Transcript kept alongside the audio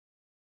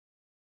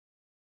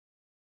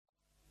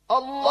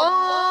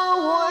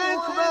الله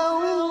أكبر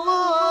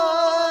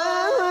الله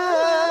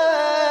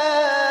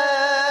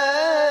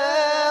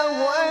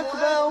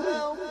أكبر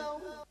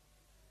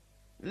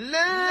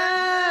لا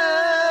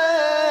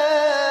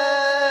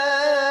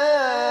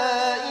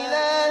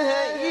إله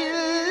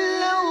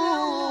إلا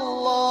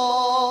الله.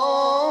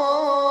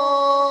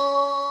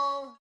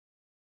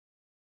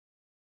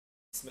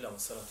 بسم الله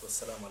والصلاة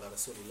والسلام على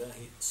رسول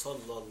الله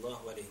صلى الله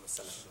عليه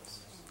وسلم.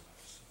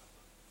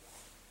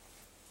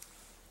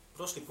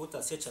 Prošli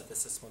puta, sjećate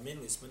se,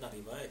 spomenuli smo na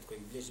rivajet koji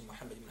bilježi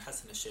Muhammed ibn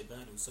Hasan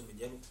al-Šejbani u svom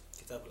djelu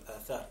Kitab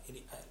al-Athar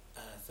ili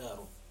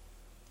al-Atharu.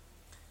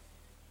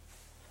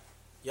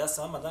 Ja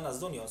sam vama danas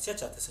donio,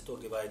 sjećate se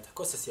tog rivajeta,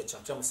 ko se sjeća,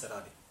 čemu se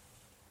radi?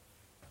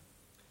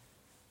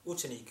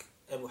 Učenik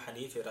Ebu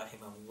Hanife,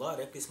 rahimahullah,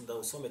 rekli smo da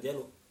u svom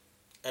djelu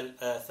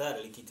al-Athar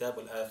ili Kitab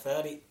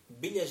al-Athari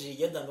bilježi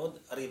jedan od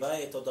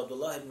rivajeta od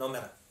Abdullah ibn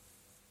Omera.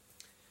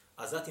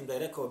 A zatim da je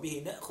rekao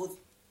bihi ne'hud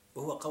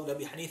huwa qawl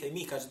Abi Hanife, i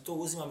mi kaže to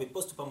uzimamo i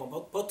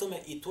postupamo po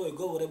tome i to je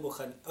govor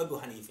Ebu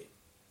Hanife.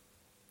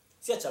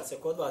 Sjećali se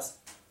kod vas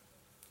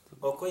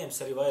o kojem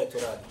se rivajetu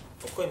radi?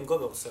 O kojem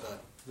govoru se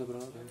radi?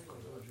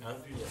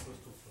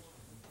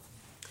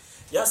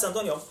 Ja sam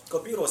donio,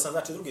 kopirao sam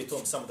znači drugi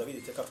tom, samo da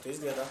vidite kako to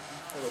izgleda.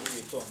 Ovo je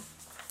drugi tom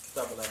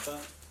Kitabu al-Athar.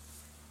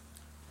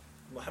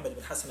 Muhammed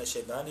ibn Hasan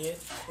al-Šejbani je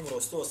umro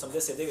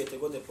 189.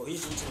 godine po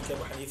hidži, učenik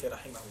Ebu Hanife,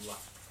 rahimahullah.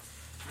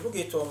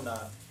 Drugi tom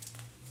na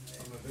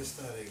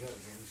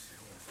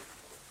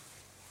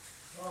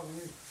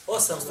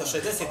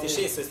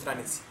 866.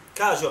 stranici.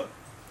 Kaže on,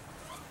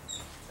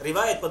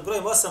 rivajet pod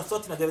brojem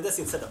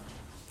 897.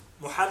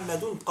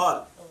 Muhammedun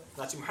qal,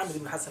 znači Muhammed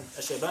ibn Hasan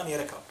al-Šejbani je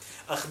rekao,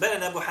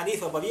 akhbarana Abu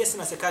Hanife,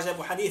 obavijestimo se, kaže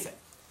Abu Hanife,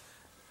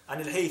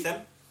 an il-Haytham,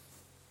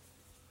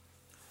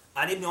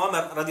 an ibn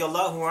Umar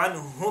radijallahu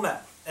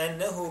anhuma,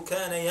 أنه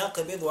كان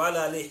يقبض على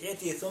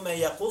لحيته ثم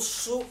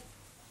يقص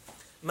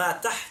ما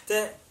تحت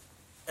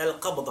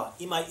القبضة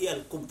إما إيه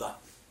القبضة.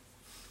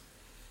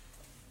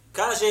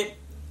 Kaže,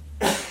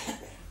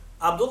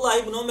 Abdullah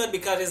ibn Umar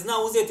bi, kaže,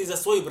 znao uzeti za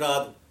svoju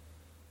bradu.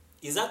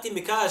 I zatim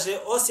bi, kaže,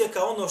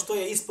 osjeka ono što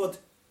je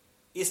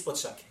ispod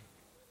šake.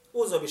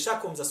 Uzeo bi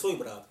šakom za svoju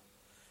bradu.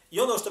 I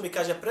ono što bi,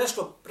 kaže,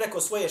 prešlo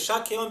preko svoje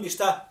šake, on bi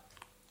šta?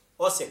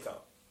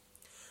 Osjekao.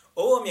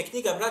 Ovo mi je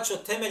knjiga, braćo,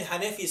 temelj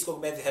hanefijskog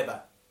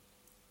medheba.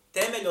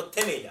 Temelj od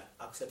temelja,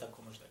 ako se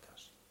tako može da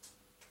kaže.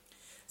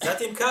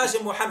 Zatim kaže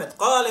Muhammed,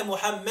 kale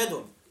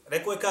Muhammedun,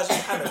 rekao je, kaže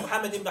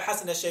Muhammed ibn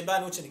Hasan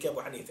al-Šejbani, učenik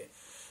Ebu Hanife.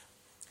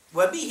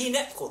 Wa bihi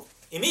ne'khud.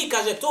 I mi,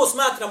 kaže, to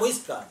smatramo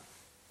ispravno.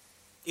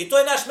 I to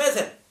je naš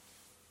mezheb.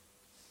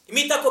 I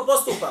mi tako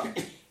postupamo.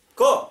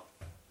 Ko?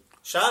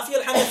 Šafije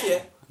ili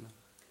Hanefije?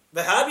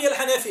 Vahabije ili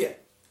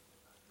Hanefije?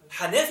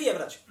 Hanefije,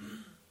 braće.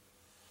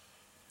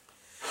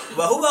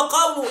 Wa huwa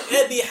qawlu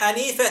Ebi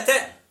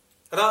Hanifete,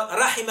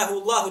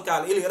 rahimahullahu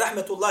ta'ala, ili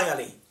rahmetullahi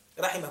alihi,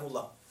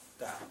 rahimahullahu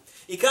ta'ala.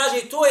 I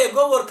kaže, to je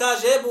govor,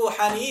 kaže Ebu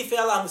Hanife,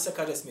 Allah mu se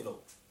kaže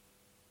smilovu.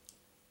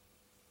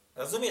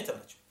 Razumijete,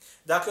 braću?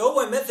 Dakle,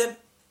 ovo je mezheb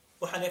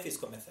u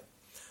hanefijskom mezhebu.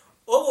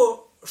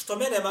 Ovo što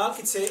mene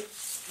malkice,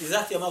 i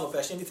zatim malo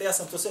prešnjenice, ja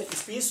sam to sve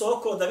ispisao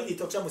oko da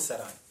vidite o čemu se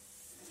radi.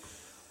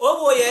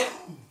 Ovo je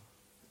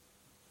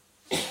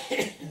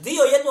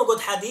dio jednog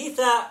od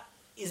haditha,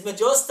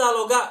 između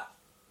ostaloga,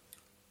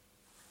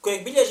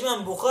 kojeg bilježi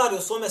imam Buhari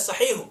u svome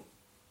sahihu.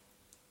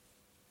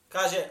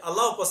 Kaže,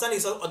 Allahu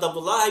poslanik od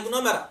Abdullaha ibn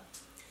Umara.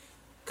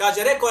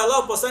 Kaže, rekao je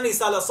Allahu poslanik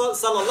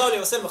sallallahu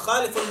alaihi wa sallam,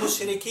 haliful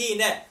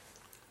mušrikine.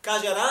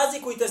 Kaže,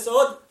 razlikujte se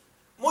od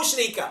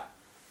mušrika.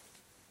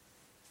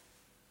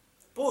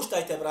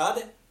 Puštajte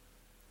brade,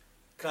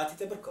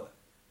 kratite brkove.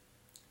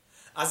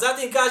 A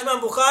zatim kaže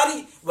imam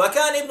Buhari, wa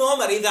kan ibn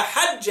Umar idha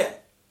hađe,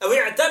 evo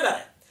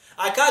i'tamara.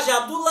 A kaže,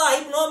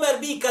 Abdullah ibn Umar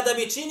bi kada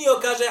bi činio,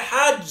 kaže,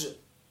 hađ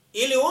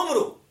ili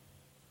umru,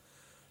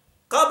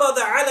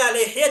 qabada ala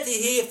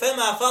lihjetihi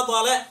fema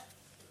fadala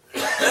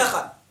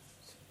ehad.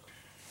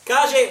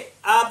 Kaže,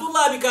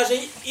 Abdullah bi,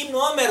 kaže, Ibn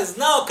Omer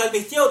znao kad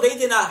bi htio da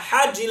ide na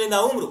hađ ili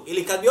na umru,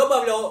 ili kad bi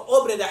obavljao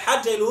obrede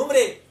hađa ili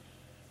umre,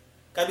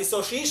 kad bi se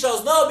ošišao,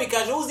 znao bi,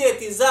 kaže,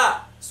 uzeti za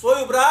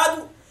svoju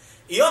bradu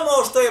i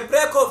ono što je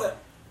preko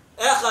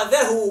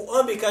ehadehu,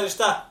 on bi, kaže,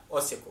 šta?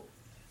 Osjeku.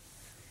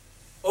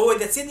 Ovo je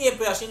decidnije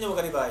pojašnjenje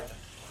ovoga rivajeta.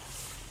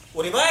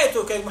 U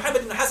rivajetu, kada je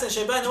Muhammed ibn Hasan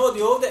al-Šejbani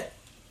navodi ovdje,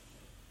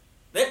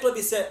 reklo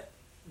bi se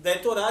da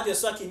je to radio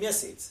svaki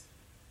mjesec,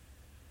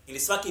 ili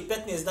svaki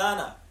 15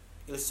 dana,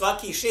 ili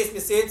svaki 6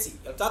 mjeseci,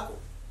 je li tako?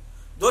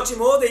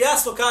 Doćemo ovdje,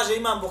 jasno kaže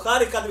imam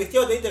Buhari, kada bi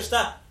htio da ide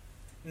šta?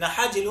 Na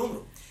hađ ili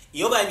umru.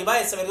 I ovaj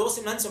rivajet sa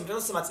vjerodostojnim lancem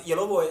prenosilaca, jer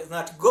ovo je,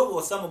 znači,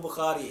 govor samo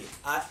Buharije,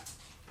 a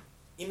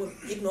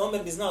Ibn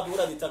Omer bi znao da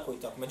uradi tako i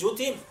tako.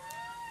 Međutim,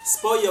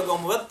 spojio ga u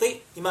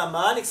Muvrti, ima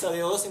Malik sa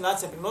vjerodostojnim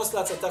lancem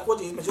prenosilaca,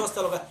 također između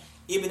ostaloga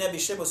Ibn Abi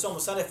Šejbe u svom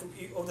Musanefu,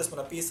 i ovdje smo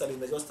napisali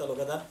između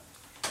ostaloga da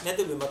ne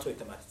delujemo na toj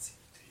tematici.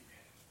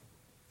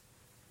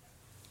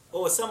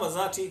 Ovo samo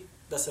znači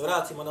da se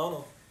vratimo na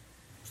ono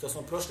što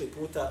smo prošli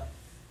puta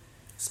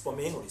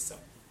spomenuli sam.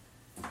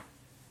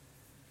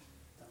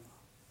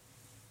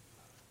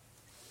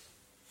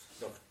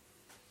 Dobro.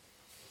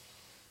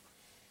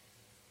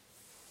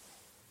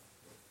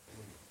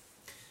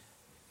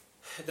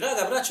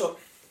 Draga braćo,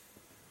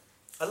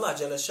 Allah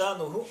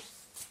dželešanuhu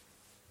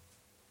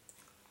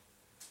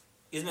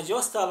između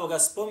ostaloga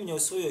spominje u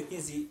svojoj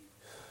knjizi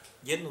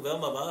jednu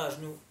veoma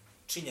važnu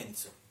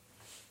činjenicu.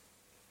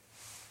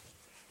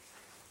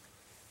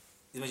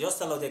 Između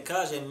ostalog da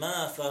kaže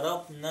ma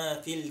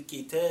faratna fil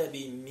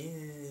kitabi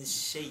min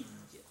šej.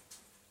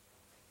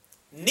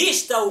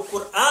 Ništa u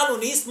Kur'anu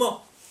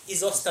nismo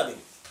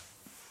izostavili.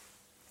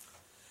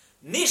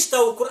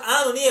 Ništa u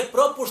Kur'anu nije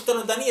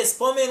propušteno da nije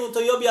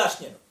spomenuto i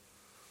objašnjeno.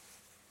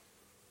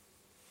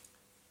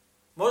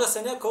 Možda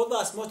se neko od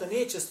vas možda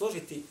neće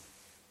složiti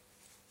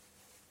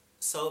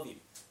sa ovim.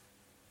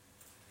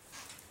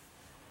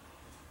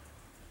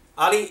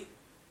 Ali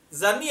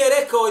zar nije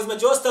rekao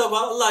između ostalog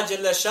Allah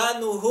dželle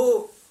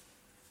šanuhu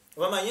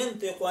وَمَا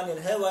يَنْتِقُ عَنِ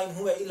الْهَوَا إِنْ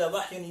هُوَ إِلَّا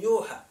وَحْيٌ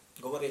يُوحَى,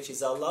 govoreći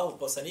za Allahu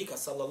poslanika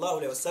sallallahu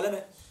alejhi ve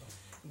selleme,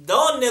 da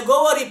on ne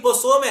govori po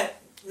svome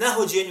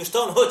nahođenju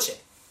što on hoće.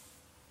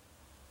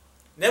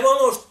 Nego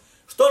ono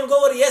što on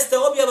govori jeste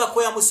objava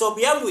koja mu se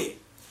objavljuje.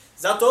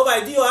 Zato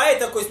ovaj dio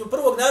ajeta koji smo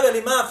prvog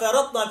naveli ma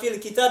faratna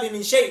fil kitabi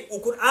min shay, u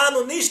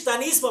Kur'anu ništa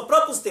nismo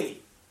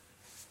propustili.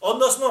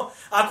 Odnosno,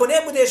 ako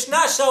ne budeš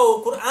našao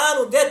u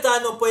Kur'anu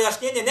detaljno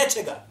pojašnjenje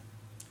nečega,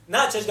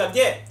 naćeš ga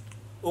gdje?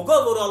 U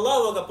govoru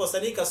Allahovog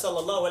poslanika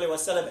sallallahu alejhi ve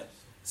selleme.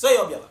 Sve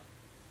je objava.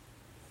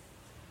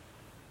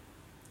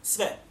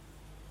 Sve.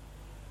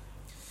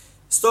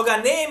 Stoga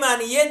nema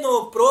ni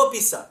jednog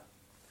propisa,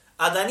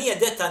 a da nije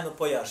detaljno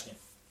pojašnjen.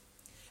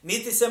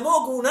 Niti se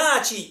mogu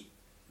naći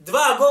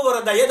dva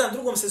govora da jedan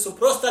drugom se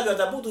suprotstavlja,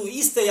 da budu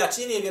iste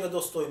jačine i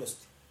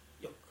vjerodostojnosti.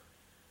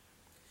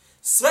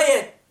 Sve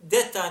je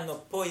detaljno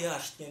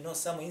pojašnjeno,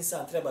 samo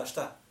insan treba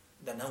šta?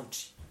 Da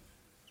nauči.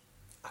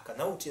 A kad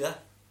nauči,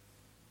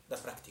 da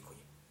praktikuje.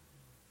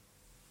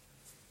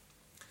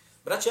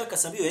 Braćo, ja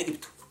kad sam bio u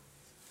Egiptu,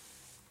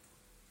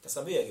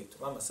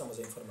 vama samo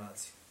za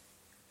informaciju,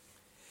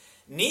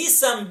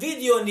 nisam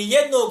vidio ni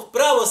jednog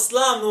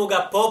pravoslavnog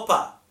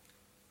popa.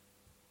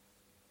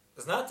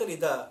 Znate li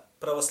da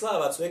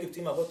pravoslavac u Egiptu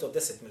ima gotovo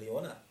 10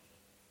 miliona?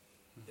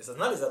 Jeste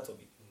znali za to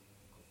bi?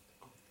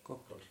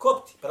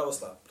 Kopti,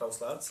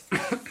 pravoslavci.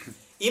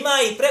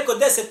 Ima ih preko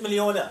 10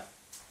 miliona.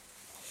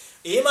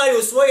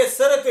 Imaju svoje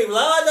crkve i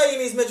vlada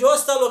im između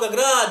ostaloga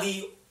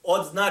gradi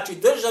od, znači,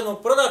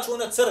 državnog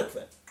proračuna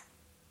crkve.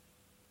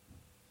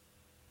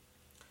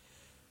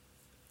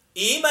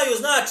 I imaju,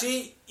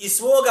 znači, i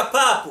svoga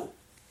papu.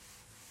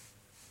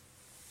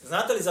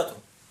 Znate li za to?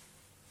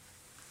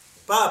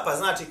 Papa,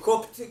 znači,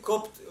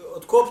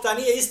 od kopta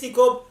nije isti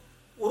kop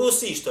u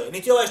Rusiji što je,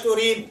 niti ovaj što je u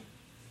Rimu.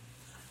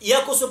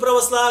 Iako su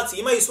pravoslavci,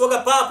 imaju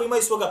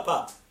svoga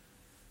papu.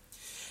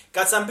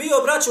 Kad sam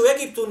bio, braćo, u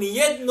Egiptu, ni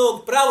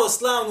jednog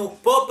pravoslavnog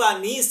popa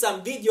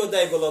nisam vidio da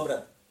je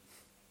golobran.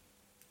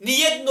 Ni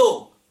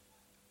jednog.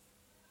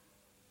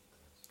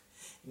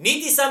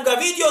 Niti sam ga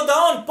vidio da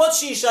on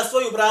podšiša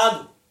svoju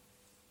bradu.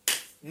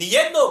 Ni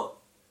jednog.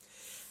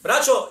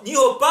 Braćo,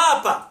 njihov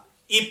papa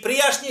i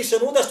prijašnji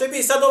Šenuda, što je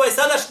bio sad ovaj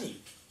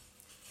sadašnji,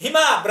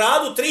 ima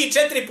bradu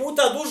 3-4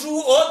 puta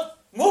dužu od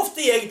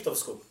muftije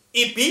egiptovskog.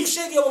 I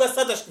bivšeg i ovoga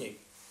sadašnjeg.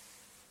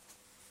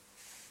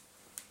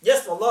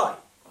 Jesmo, Allah.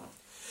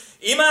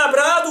 Ima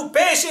bradu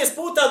 5-6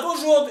 puta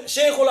dužu od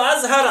šejhul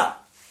Azhara.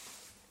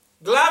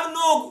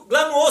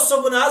 Glavnu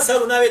osobu na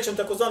Azharu, najvećem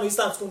takozvanom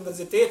islamskom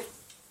univerzitetu.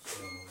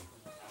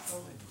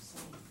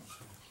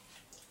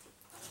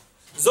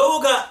 Zovu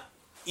ga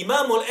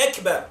Imamul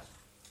Ekber.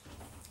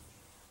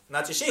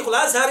 Znači, šejhul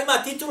Azhar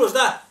ima titulu,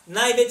 da,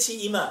 najveći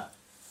imam.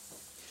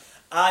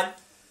 A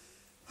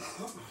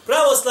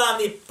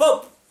pravoslavni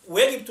pop u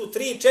Egiptu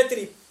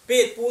 3-4-5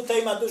 puta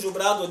ima dužu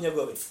bradu od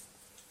njegove.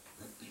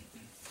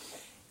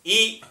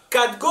 I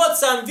kad god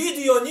sam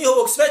vidio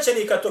njihovog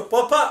svećenika, tog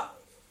popa,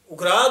 u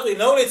gradu i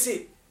na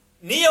ulici,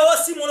 nije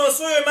osim ono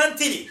svojoj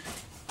mantilji.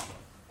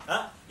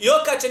 I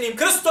okačenim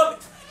krstom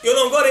i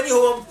onom gore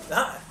njihovom,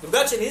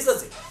 drugačije ne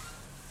izlazi.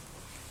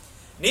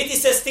 Niti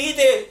se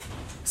stide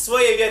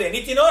svoje vjere,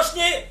 niti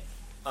nošnje,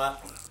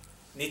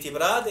 niti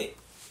brade.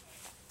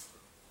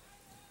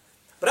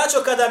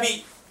 Braćo, kada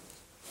bi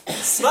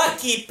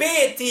svaki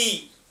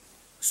 5.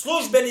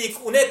 službenik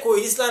u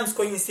nekoj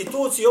islamskoj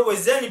instituciji u ovoj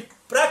zemlji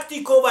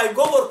praktikao ovaj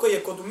govor koji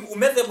je u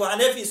medhebu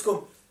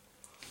hanefijskom,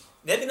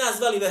 ne bi nas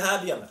zvali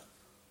vehabijama.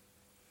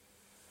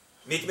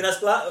 Niti bi nas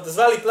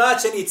zvali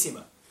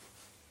plaćenicima.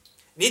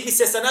 Niti bi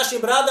se sa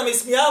našim bradama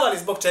ismijavali.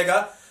 Zbog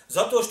čega?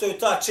 Zato što je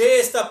ta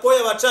česta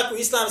pojava čak u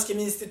islamskim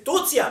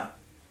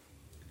institucijama.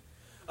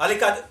 Ali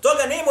kad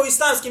toga nema u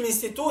islamskim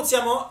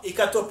institucijama i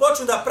kad to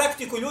počnu da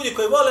praktikuju ljudi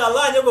koji vole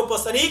Allah i njegovog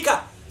poslanika,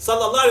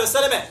 sallallahu alejhi ve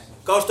selleme,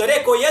 kao što je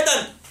rekao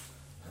jedan,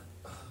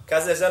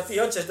 kaže, zar ti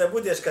hoćeš da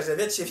budeš, kaže,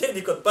 veći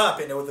vjernik od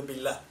pape,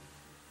 neuzubillah.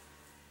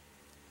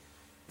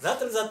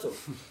 Znate li za to?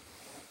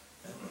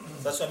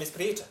 Sad ću vam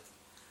ispričati.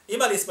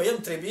 Imali smo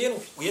jednu tribinu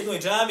u jednoj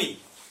džamiji.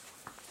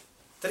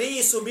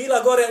 3 su bila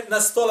gore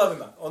na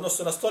stolovima,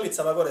 odnosno na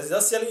stolicama gore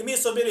zasjeli i mi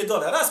smo bili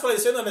dole.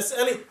 Raspravili su jednom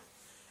meseli,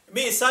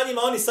 mi sa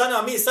njima, oni sa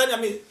nama, mi sa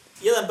njima,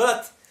 jedan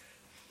brat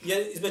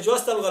je između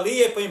ostaloga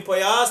lijepo im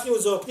pojasnio,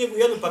 uzeo knjigu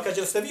jednu, pa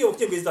kaže, ste vi ovu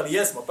knjigu izdali?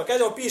 Jesmo. Pa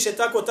kaže, piše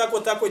tako, tako,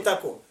 tako i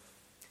tako.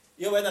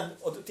 I ovo jedan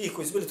od tih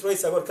koji su bili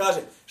trojica, govor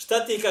kaže,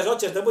 šta ti, kaže,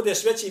 hoćeš da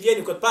budeš veći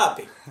vjernik od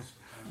papi?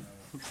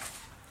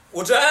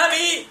 U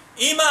džami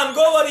imam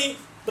govori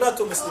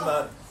bratu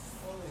muslimanu.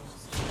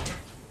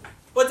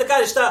 Hoćete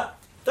kaže šta?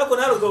 Tako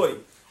narod govori.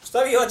 Šta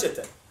vi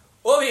hoćete?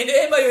 Ovi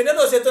nemaju i ne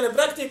nose, to ne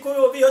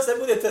praktikuju, vi hoćete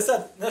budete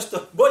sad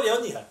nešto bolje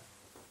od njih.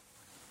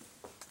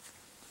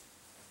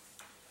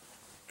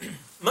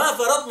 Ma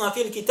faradna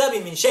fil kitabi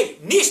min shay.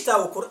 Ništa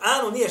u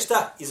Kur'anu nije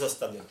šta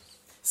izostavljeno.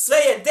 Sve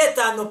je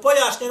detaljno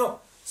pojašnjeno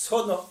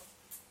shodno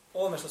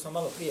ovome što smo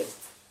malo prije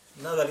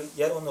naveli,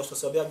 jer ono što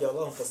se objavlja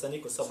Allahom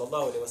poslaniku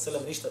sallallahu alejhi ve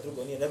sellem ništa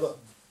drugo nije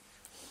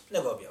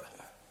nego objava.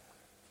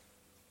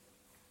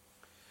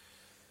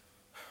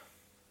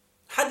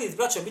 Hadis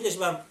braćo bilježi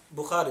vam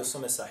Buhari u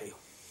svome sahihu.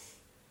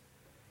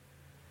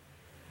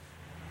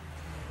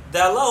 Da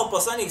je Allah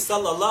poslanik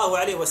sallallahu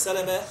alejhi ve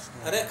sellem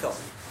rekao: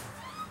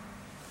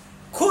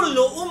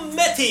 kullu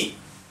ummeti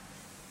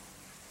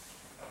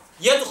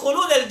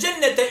yadkhuluna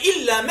al-jannata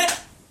illa man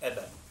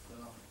aba.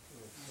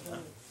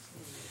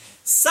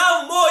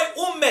 Sav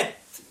moj ummet,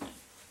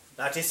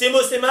 znači svi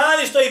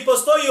muslimani što i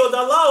postoji od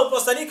Allahu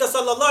poslanika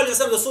sallallahu alejhi ve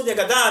sellem do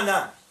sudnjega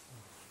dana,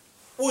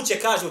 uće,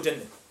 kaže, u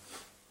džennet.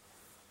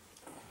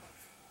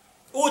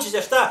 Ući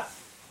će šta?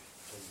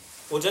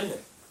 U džennet.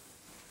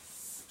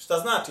 Šta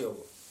znači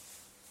ovo?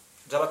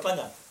 Džaba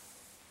klanjati.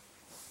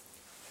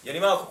 Jer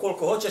ima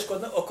koliko hoćeš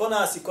oko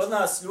nas i kod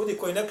nas ljudi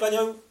koji ne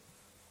klanjaju,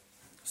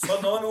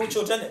 shodno ono uče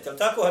u džennet, je li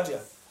tako, hađija?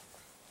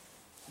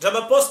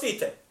 Džaba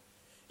postite.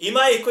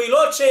 Ima i koji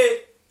loče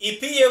i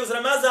pije uz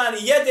Ramazan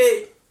i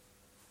jede,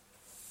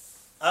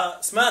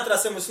 a smatra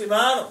se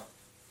muslimanom.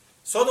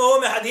 Shodno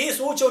ovome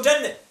hadisu uče u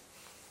džennet.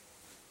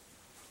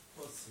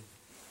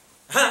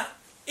 Ha,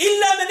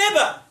 illa me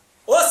neba,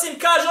 osim,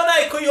 kaže,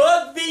 onaj koji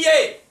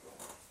odbije.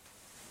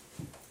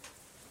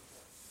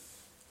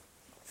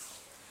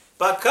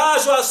 Pa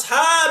kažu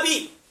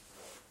ashabi,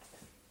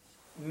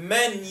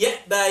 men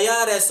jeba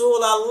ja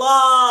Resul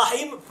Allah,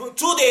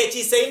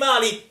 čudeći se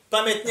imali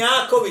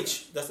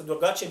pametnjaković, da se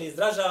drugačije ne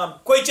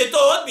izražavam, koji će to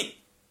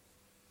odbiti.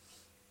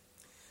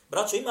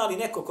 Braćo, ima li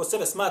neko ko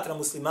sebe smatra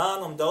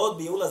muslimanom da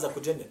odbije ulazak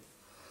u džennet?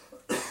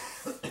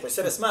 Koji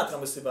sebe smatra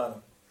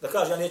muslimanom, da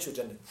kaže ja neću u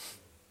džennet.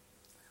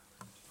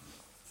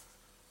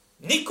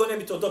 Niko ne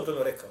bi to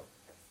dobro rekao.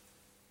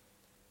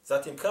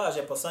 Zatim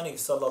kaže poslanik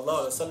sallallahu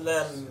alejhi ve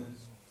sellem: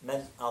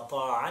 men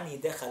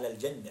ata'ani dakhala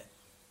al-janna.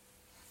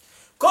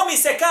 Ko mi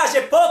se,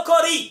 kaže,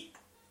 pokori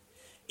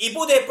i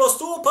bude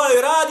postupao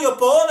i radio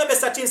po onome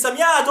sa čim sam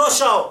ja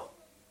došao,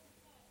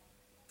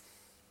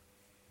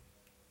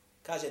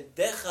 kaže,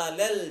 dakhala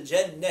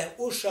al-janna,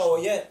 ušao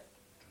je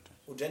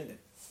u džennet.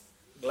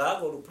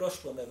 Glagol u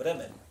prošlome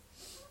vremenu.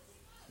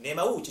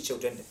 Nema ući će u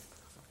džennet.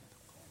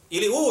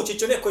 Ili ući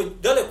će u nekoj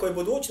dalekoj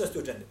budućnosti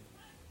u džennet.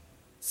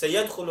 Se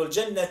yadkhulu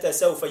al-jannata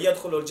sawfa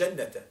yadkhulu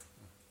al-jannata.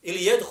 Ili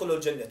yadkhulu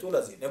al-jannat,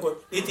 ulazi. Nego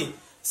niti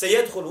se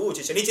yadkhulu,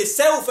 ući će. Niti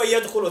sawfa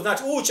yadkhulu,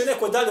 znači ući u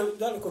nekoj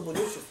dalekoj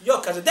budućnosti.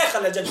 Jo, kaže,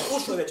 dakhala al-jannat,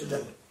 ušao već u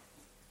džennet.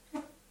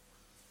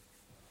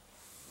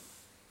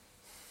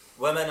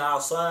 وَمَنْ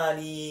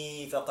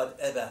عَصَانِي فَقَدْ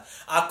أَبَى.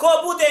 Ako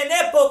bude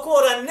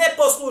nepokoran,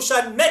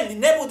 neposlušan meni,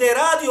 ne bude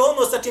radio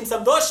ono sa čim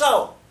sam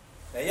došao,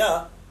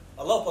 ja,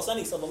 Allah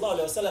poslanik sallallahu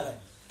alejhi ve sellem,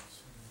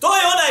 to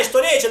je onaj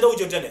što neće da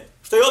uđe u džennet,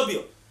 što je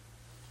odbio.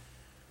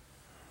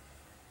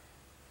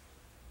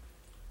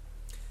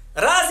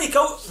 Razlika,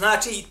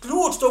 znači,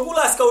 ključ tog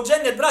ulaska u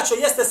džennet, braćo,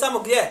 jeste samo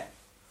gdje?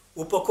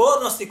 U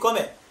pokornosti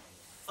kome?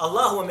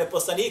 Allahovom je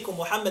poslaniku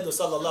Muhammedu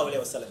sallallahu alejhi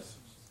ve sellem.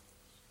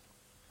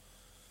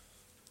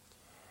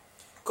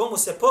 Komu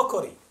se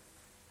pokori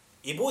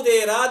i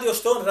bude radio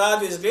što on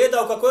radio,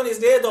 izgledao kako on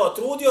izgledao,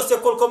 trudio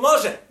se koliko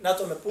može na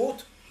tome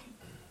putu,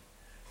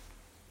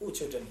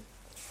 uće u džennet.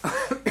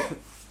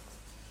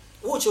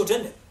 Uće u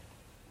džennet.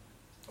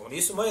 Ovo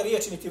nisu moje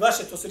riječi, niti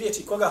vaše, to su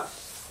riječi koga?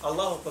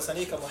 Allahov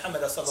poslanika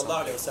Muhammeda sallallahu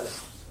alejhi ve sellem.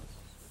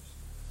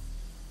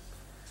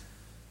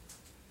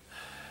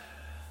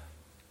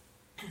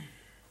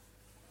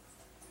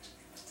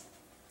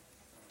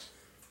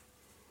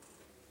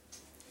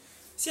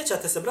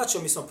 Sjećate se, braćo,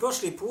 mi smo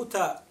prošli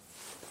puta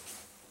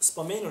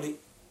spomenuli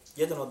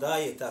jedan od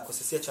ajeta, ako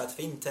se sjećate,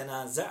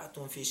 fintena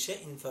za'tum fi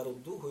shay'in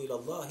farudduhu ila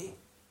Allahi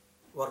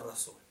war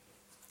rasul.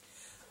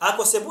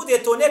 Ako se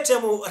bude to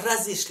nečemu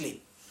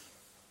razišli,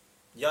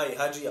 ja i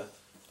hadžija,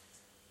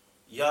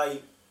 ja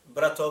i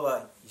brat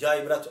ovaj, ja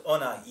i brat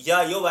onaj,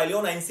 ja i ova ili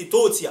ona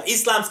institucija,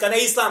 islamska,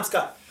 ne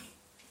islamska,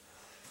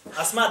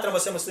 a smatramo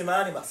se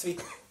muslimanima, svi.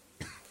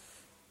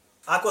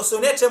 Ako se u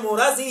nečemu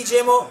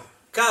raziđemo,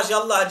 kaže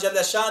Allah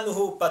dželle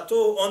šanuhu, pa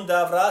to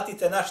onda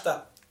vratite na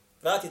šta?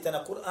 Vratite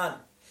na Kur'an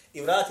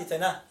i vratite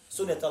na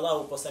sunnet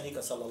Allahu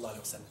poslanika sallallahu alejhi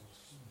ve sellem.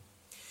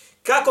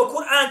 Kako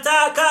Kur'an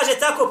kaže,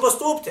 tako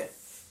postupte.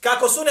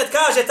 Kako sunnet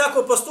kaže,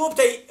 tako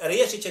postupte i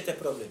riješit ćete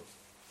problem.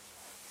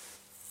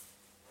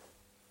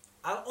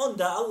 A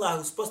onda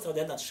Allah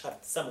uspostavlja jedan šart,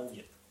 samo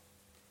uvjet.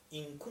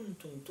 In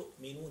kuntum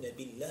tu'minune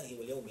billahi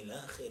wal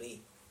yawmil akhir.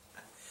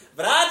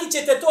 Vratit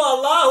ćete to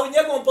Allahu i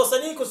njegovom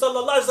poslaniku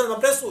sallallahu alejhi ve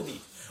sellem presudi.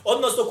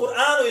 Odnosno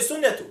Kur'anu i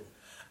sunnetu.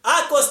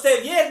 Ako ste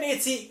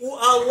vjernici u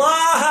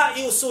Allaha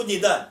i u sudnji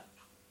dan.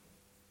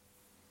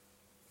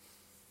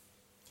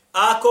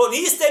 Ako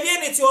niste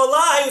vjernici u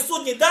Allaha i u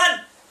sudnji dan,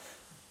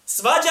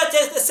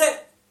 svađate se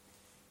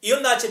i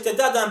onda ćete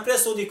da dan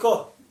presudi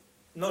ko?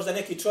 Možda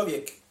neki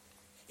čovjek.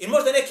 I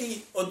možda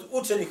neki od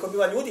učenih ko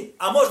biva ljudi,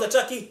 a možda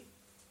čak i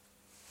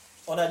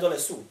onaj dole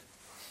sud.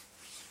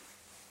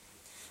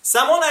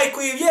 Samo onaj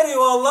koji vjeruje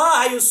u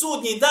Allaha i u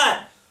sudnji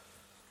dan,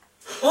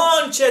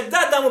 on će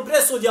da mu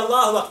presudi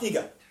Allahova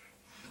knjiga,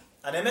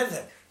 a ne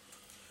medheb.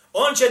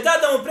 On će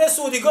da mu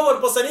presudi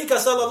govor poslanika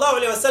sallallahu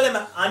alejhi ve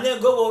sellema, a ne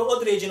govor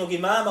određenog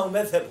imama u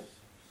medhebu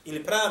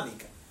ili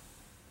pravnika.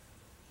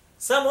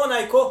 Samo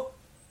onaj ko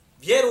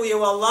vjeruje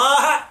u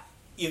Allaha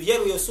i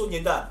vjeruje u sudnji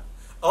dan.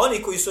 A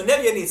oni koji su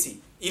nevjernici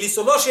ili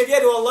su loše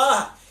vjeruju u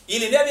Allaha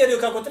ili ne vjeruju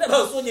kako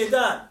treba u sudnji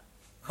dan,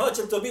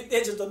 hoće to biti,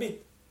 neće to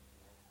biti.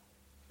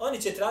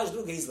 Oni će tražiti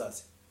druge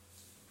izlaze.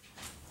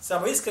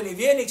 Samo iskreni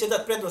vjernik će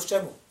dati prednost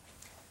čemu?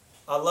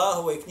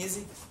 Allahovoj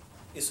knjizi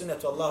i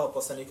sunnetu Allahov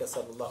poslanika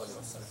sallallahu alejhi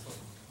ve sellem.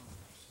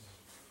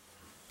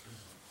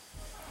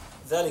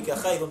 Zalika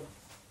khairun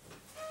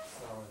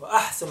wa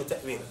ahsanu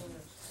ta'wila.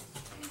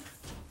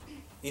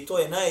 I to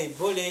je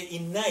najbolje i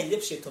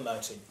najljepše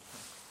tumačenje.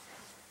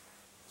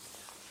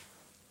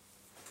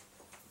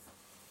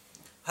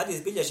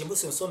 Hadis bilježi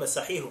Muslim u svome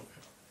sahihu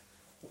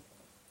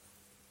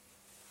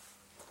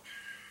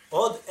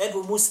od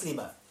Ebu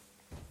Muslima.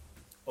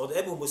 Od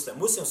Ebu Muslima.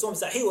 Muslim u svom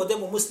sahihu od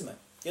Ebu Muslima.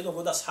 Jednog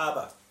od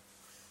ashaba.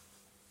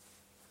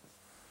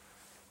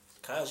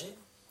 Kaže,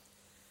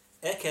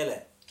 ekele.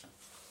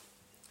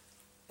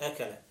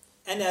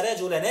 Ena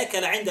ređulen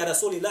ekele inda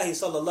Rasulillahi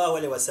sallallahu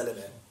alaihi wa sallam.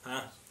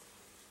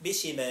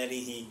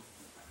 Bišimalihi.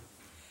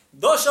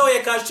 Došao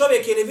je, kaže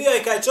čovjek, ili bio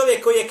je, kaže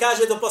čovjek koji je,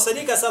 kaže, do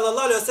poslanika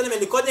sallallahu alaihi wa sallam,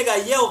 ili kod njega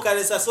jeo,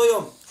 kaže, sa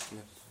svojom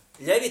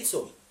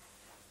ljevicom.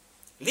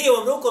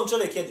 Lijevom rukom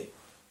čovjek jede.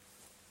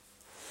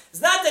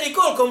 Znate li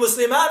koliko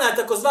muslimana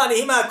takozvani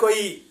ima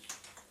koji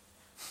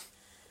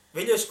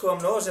viljuškom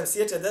nožem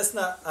sjeće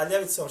desna, a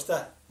ljevicom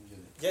šta?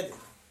 Jede.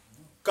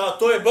 Kao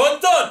to je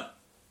bonton.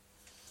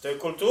 To je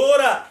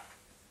kultura.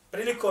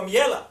 Prilikom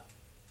jela.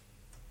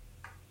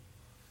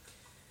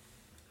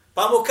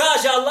 Pa mu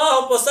kaže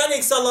Allahu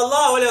poslanik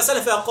sallallahu alejhi ve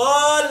sellem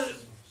faqal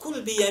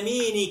kul bi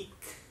yaminik.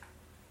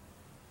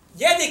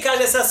 Jedi,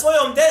 kaže, sa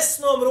svojom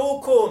desnom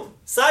rukom.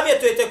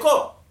 Savjetujete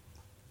ko?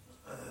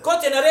 Ko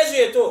te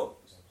naređuje to?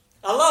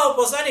 Allahu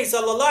poslanik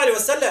sallallahu alejhi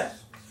ve sellem.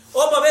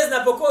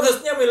 Obavezna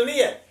pokornost njemu ili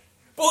nije?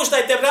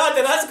 Puštajte,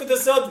 brate, razlikujte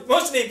se od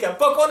mušnika.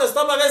 Pokornost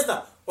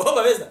obavezna.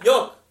 Obavezna.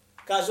 Jok.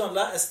 Kaže on,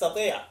 la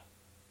estateja.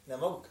 Ne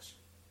mogu, kaže.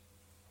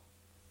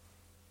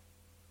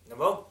 Ne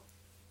mogu.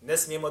 Ne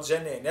smijem od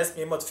žene, ne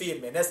smijem od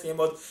firme, ne smijem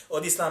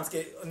od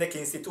islamske neke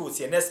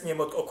institucije, ne smijem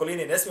od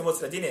okoline, ne smijem od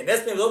sredine, ne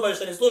smijem od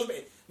obavještajne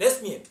službe. Ne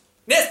smijem.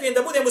 Ne smijem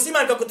da budem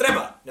musliman kako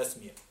treba. Ne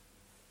smijem.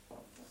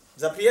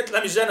 Zaprijetila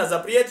mi žena,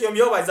 zaprijetio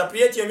mi ovaj,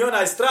 zaprijetio mi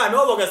onaj, strah me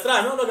ovoga,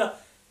 strah me onoga.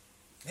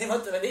 Nema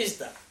od tebe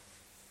ništa.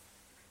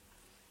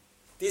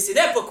 Ti si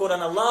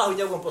nepokoran Allahu i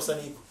njegovom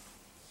poslaniku.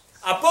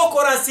 A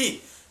pokoran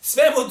si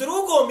svemu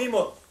drugom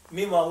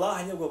mimo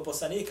Allaha i njegovog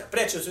poslanika.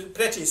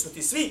 Preči su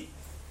ti svi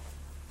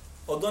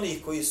od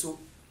onih koji su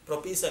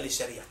propisali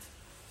šerijat.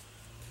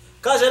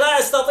 Kaže, la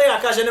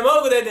estateja, kaže, ne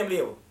mogu da jedem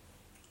lijevo.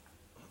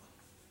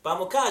 Pa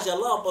mu kaže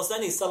Allah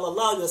poslanik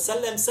sallallahu alejhi ve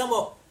sellem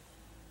samo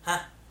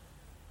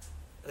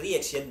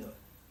riječ jedno,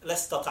 la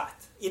estatat.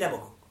 I ne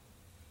mogu.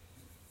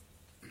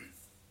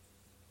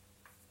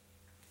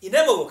 I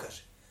ne mogu,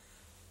 kaže.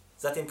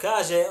 Zatim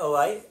kaže,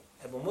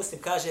 Ebu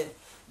Muslim kaže,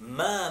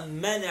 ma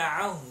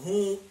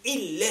mena'ahu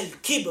illa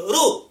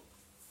al-kibru.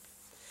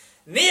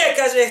 Nije,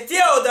 kaže,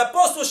 htio da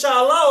posluša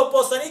Allahu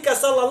poslanika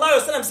sallallahu alejhi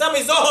ve sellem samo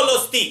iz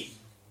oholosti.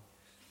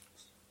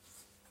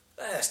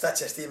 Šta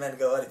ćeš ti meni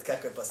govorit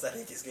kako je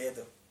poslanik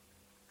izgledao?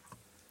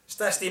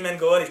 Šta ćeš ti meni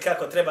govorit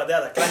kako treba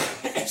da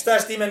klanjam? Šta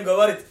ćeš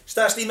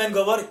ti meni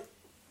govorit?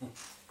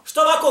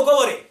 Što ovako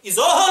govori? Iz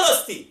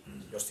oholosti.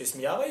 Još ti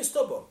smijavaju s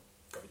tobom.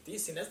 Kao ti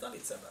si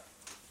neznalica, ba.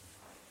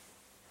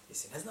 Ti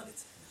si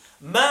neznalica.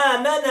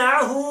 Ma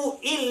mena'ahu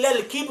illa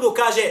al-kibru,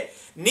 kaže,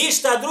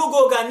 ništa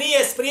drugoga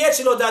nije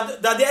spriječilo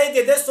da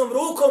jede desnom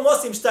rukom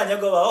osim šta,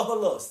 njegova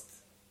oholost.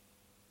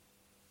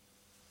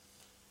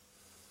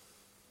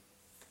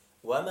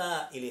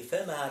 Wama ili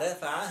fema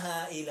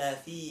rafa'aha ila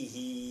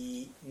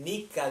fihi.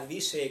 Nikad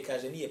više,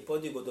 kaže, nije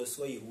podigao do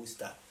svojih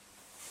usta.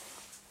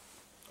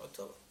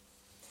 Gotovo.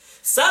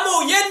 Samo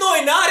u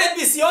jednoj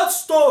naredbi si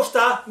odsto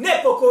šta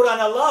nepokoran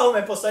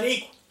Allahome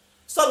poslaniku.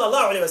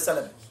 Sallallahu alejhi ve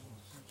sellem.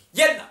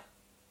 Jedna.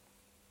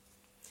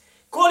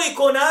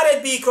 Koliko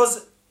naredbi kroz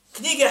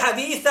knjige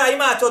haditha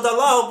imate od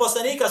Allahov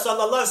poslanika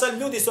sallallahu alejhi ve sellem,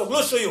 ljudi se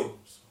oglušuju.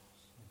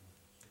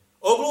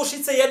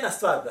 Oglušit se jedna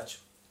stvar, braćo.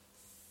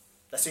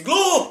 Da si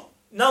glup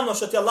na ono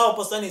što ti Allahov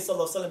poslanik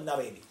sallallahu alejhi ve sellem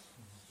naredi.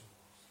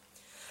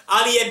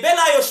 Ali je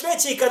bela još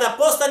veći kada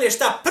postaneš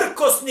ta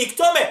prkosnik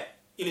tome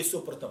ili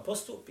suprotno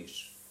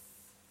postupiš.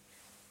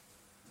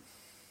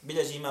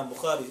 bilježi imam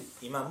Buhari,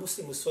 imam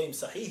Muslim u svojim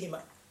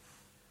sahihima,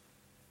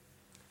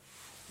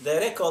 da je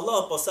rekao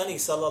Allah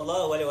poslanik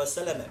sallallahu alaihi wa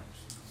sallam,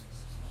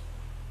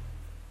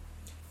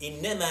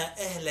 innama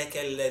ahlaka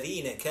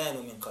alladhina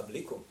kanu min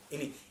qablikum,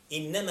 ili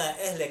innama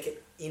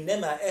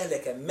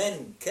ahlaka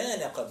man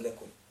kana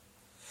qablakum.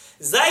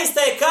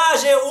 Zaista je,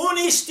 kaže,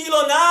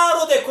 uništilo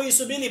narode koji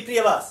su bili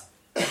prije vas.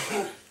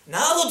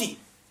 Narodi.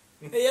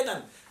 Ne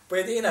jedan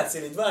pojedinac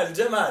ili dva ili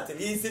džemat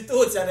ili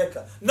institucija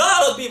neka.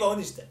 Narod biva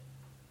uništen.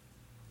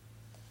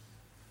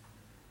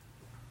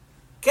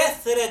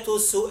 Kathretu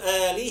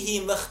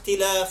su'alihim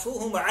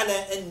ihtilafuhum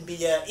ala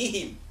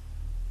anbiyaihim.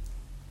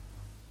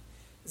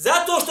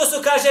 Zato što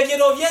su, kaže,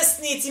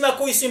 vjerovjesnicima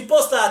koji su im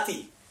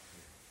poslati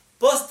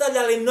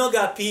postavljali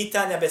mnoga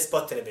pitanja bez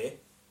potrebe.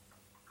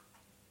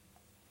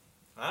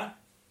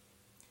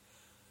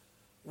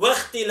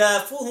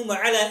 وَاخْتِلَافُهُمْ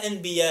عَلَى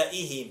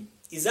أَنْبِيَائِهِمْ.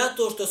 I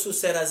zato što su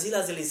se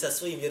razilazili sa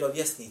svojim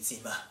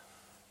vjerovjesnicima.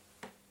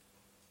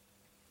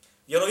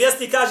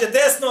 Vjerovjesnik kaže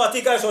desno, a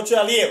ti kažeš hoću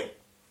ja lijevo.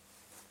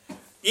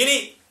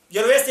 Ili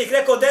vjerovjesnik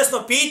rekao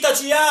desno,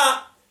 pitaću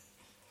ja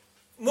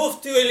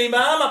muftiju ili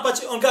imama, pa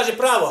on kaže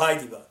pravo,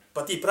 hajdi ba,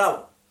 pa ti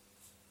pravo.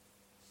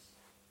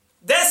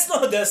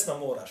 Desno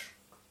moraš.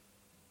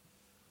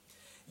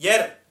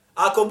 Jer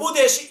ako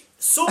budeš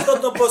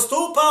suprotno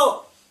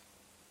postupao,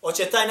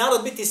 hoće taj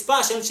narod biti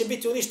spašen ili će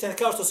biti uništen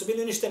kao što su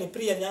bili uništeni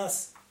prije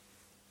nas?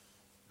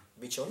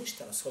 Biće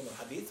uništeno, shodno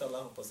haditha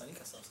Allahu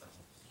poslanika sallallahu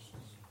alejhi ve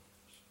sellem.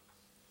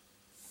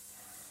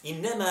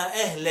 Innama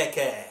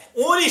ahlaka,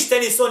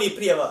 uništeni su oni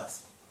prije vas.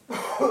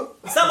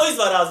 Samo iz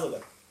dva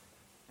razloga.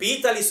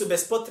 Pitali su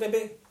bez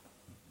potrebe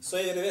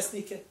svoje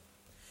vjerovjesnike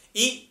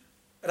i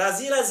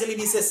razilazili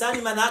bi se sa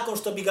njima nakon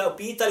što bi ga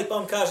upitali, pa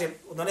on kaže,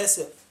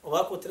 donese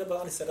ovako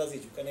treba, oni se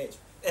raziđu, kad neće.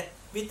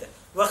 Vidite,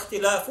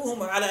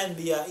 وَاخْتِلَافُهُمْ عَلَى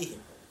أَنْبِيَائِهِمْ.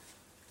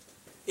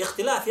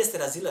 Ihtilaf jeste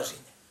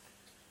razilaženje.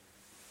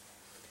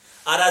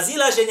 A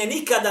razilaženje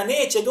nikada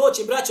neće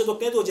doći, braćo,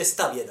 dok ne dođe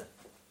stav jedan.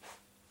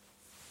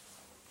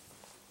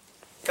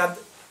 Kad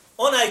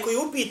onaj koji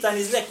upitan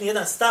izrekne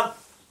jedan stav,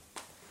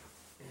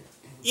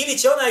 ili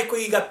će onaj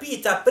koji ga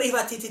pita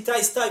prihvatiti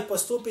taj stav i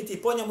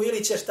postupiti po njemu,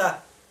 ili će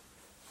šta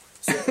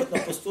suprotno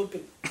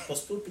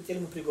postupiti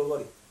ili mu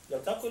prigovoriti. Je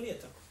li tako ili nije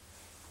tako?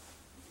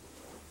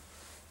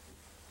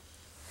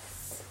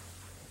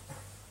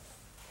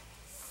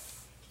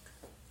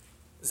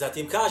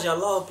 Zatim kaže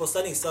Allah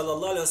poslanik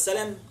sallallahu alejhi ve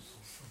sellem: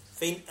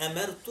 "Fa in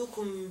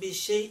amartukum bi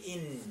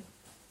shay'in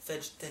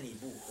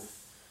fajtanibuhu."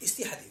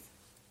 Isti hadis.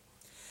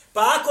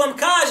 Pa ako vam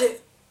kaže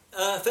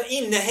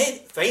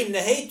fa in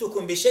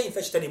nahaytukum bi shay'in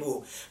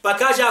fajtanibuhu. Pa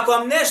kaže ako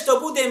vam nešto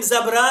budem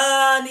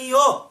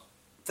zabranio,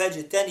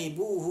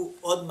 fajtanibuhu,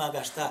 odmah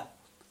ga šta?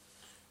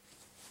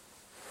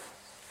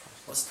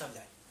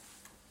 Ostavljaj.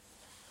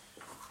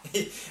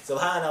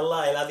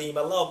 Subhanallah il azim,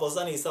 Allah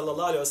poslanik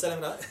sallallahu alejhi ve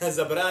sellem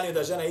zabranio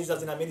da žena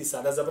izlazi na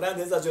mirisan, da zabranio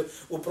da izađe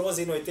u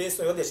prozirnoj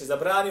tesnoj odjeći,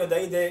 zabranio da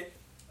ide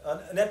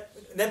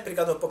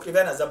neprikladno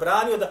pokrivena,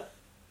 zabranio.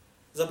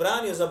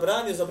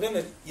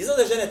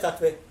 Izlaze žene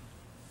takve.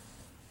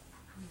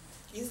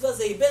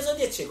 Izlaze i bez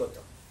odjeće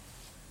gotovo.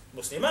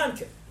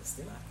 Muslimanke.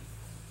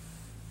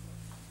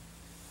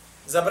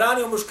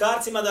 Zabranio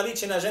muškarcima da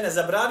liče na žene,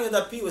 zabranio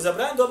da piju,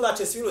 zabranio da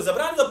oblače svilu,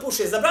 zabranio da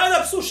puše, zabranio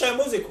da slušaju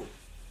muziku.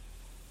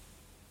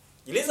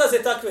 Ili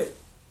izlaze takve?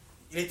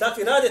 Ili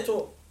takvi rade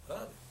to?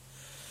 Rade.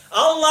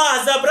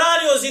 Allah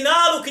zabranio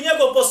zinaluk i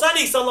njegov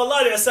poslanik sallallahu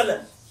alejhi ve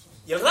sellem.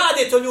 Jel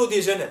rade to ljudi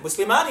i žene?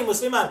 Muslimani i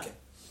muslimanke?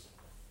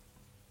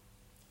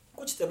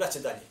 Ko ćete braće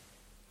dalje?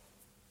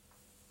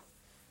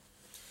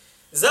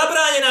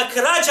 Zabranjena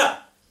krađa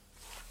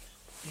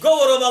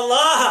govorom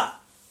Allaha,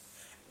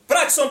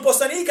 praksom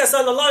poslanika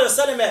sallallahu alejhi ve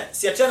selleme,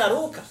 sječena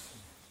ruka.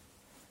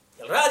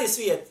 Jel radi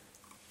svijet?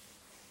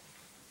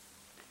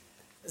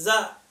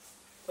 Za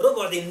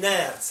rubu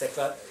dinar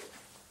sjekla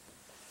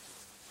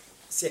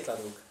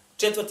ruka.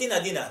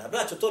 1/4 dinara.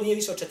 Braćo, to nije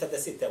više od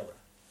 40 eura.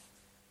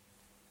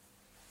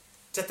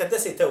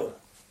 40 eura.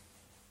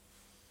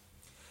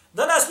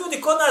 Danas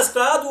ljudi kod nas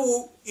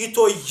kradu i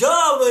to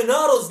javno i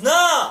narod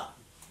zna.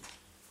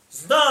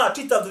 Zna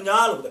čitav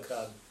dunjaluk da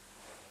kradu.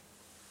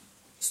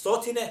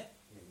 Stotine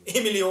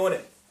i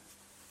milione.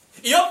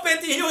 I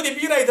opet ti ljudi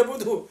biraju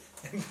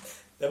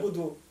da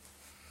budu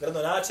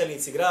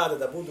gradonačelnici grada,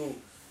 da budu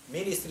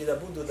ministri, da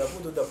budu.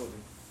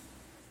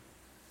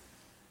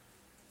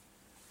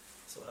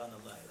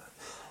 Subhanallah.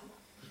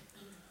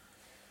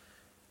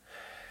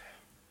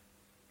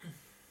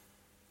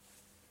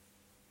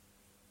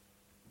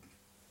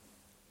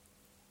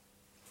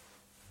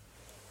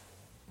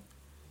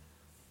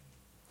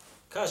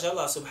 Kaže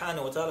Allah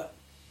subhanahu wa ta'ala: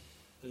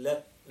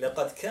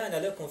 لقد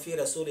كان لكم في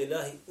رسول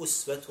الله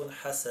أسوة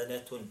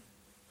حسنة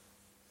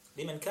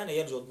لمن كان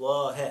يرجو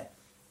الله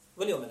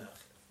واليوم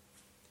الآخر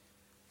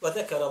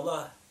وذكر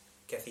الله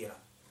كثيرا.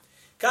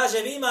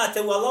 Kaže, vi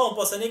imate u Allahom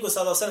poslaniku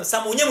sallallahu alejhi ve sellem,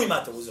 samo u njemu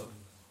imate uzor.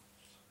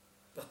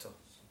 Gotovo.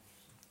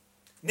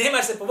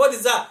 Nemaš se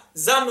povoditi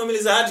za mnom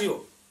ili za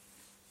hadžiju.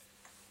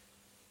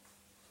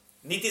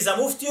 Niti za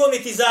muftijom,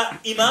 niti za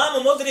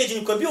imamom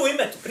određenim koji je bio u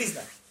imetu,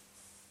 priznat.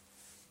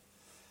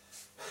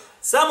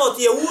 samo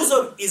ti je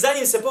uzor i za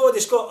njim se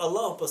povodiš ko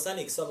Allahu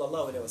poslanik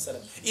sallallahu alejhi ve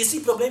sellem. I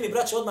svi problemi,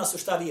 braće, odmah su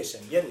šta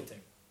riješeni, vjerujte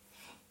mi.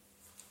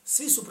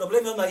 Svi su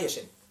problemi odmah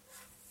riješeni.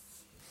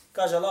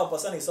 Kaže Allahu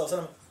poslanik sallallahu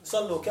alejhi ve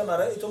sellem: "Sallu kema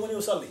ra'aytumuni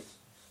usalli."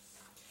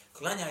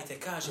 Klanjajte,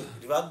 kaže,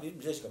 rivad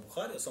bilježi ga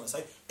Buhari,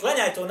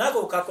 klanjajte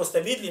onako kako ste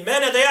vidjeli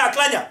mene da ja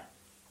klanjam.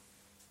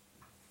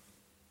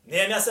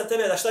 Nijem ja sad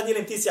tebe da šta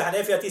dijelim, ti si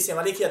Hanefija, ti si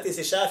Malikija, ti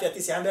si Šafija,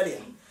 ti si Hanbelija.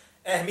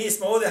 Mi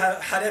smo ovdje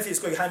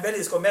Hanefijskog i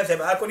Hanbelijskog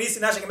medheba, ako nisi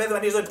našeg medheba,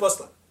 nisi dobiti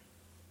posla.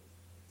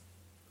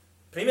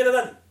 Primjer da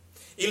radi.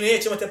 Ili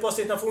nećemo te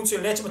postaviti na funkciju,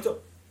 ili nećemo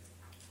to.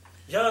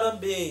 Ja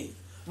rabbi,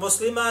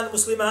 musliman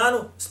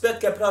muslimanu,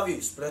 spletke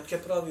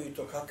pravi i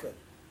to kakve.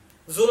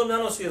 Zulum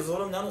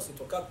nanosi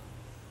to kako.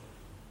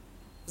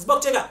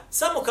 Zbog čega?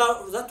 Samo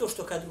kao, zato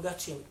što kad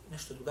drugačije,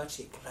 nešto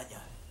drugačije klanja.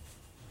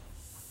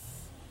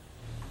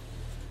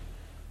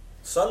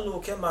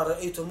 Sallu kema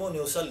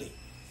ra'aytumuni usalli.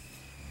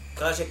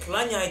 Kaže,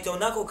 klanjajte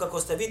onako kako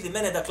ste vidjeli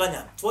mene da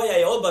klanjam. Tvoja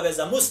je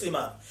obaveza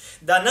muslima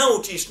da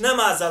naučiš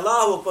namaz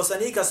Allahovog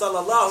poslanika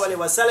sallallahu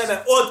alejhi ve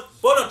selleme od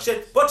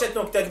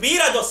početnog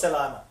tekbira do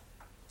selama.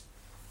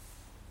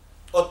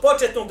 Od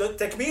početnog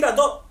tekbira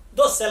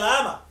do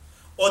selama.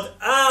 Od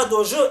A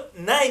do Ž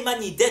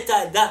najmanji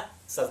detalj da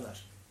saznaš.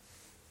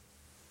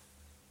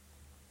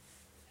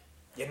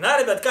 Jer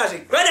naredba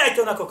kaže,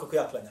 klanjajte onako kako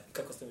ja klanjam,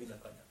 kako ste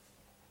vidjeli klanjam.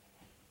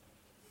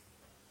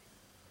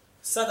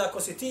 Sad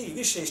ako si ti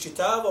više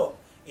iščitavao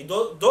i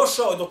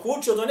došao,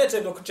 dokučio do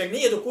nečeg, do čeg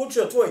nije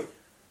dokučio tvoj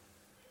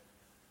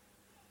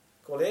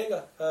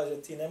kolega,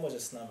 kaže, ti ne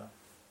možeš s nama.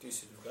 Ti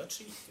si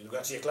drugačiji, ti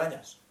drugačije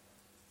klanjaš.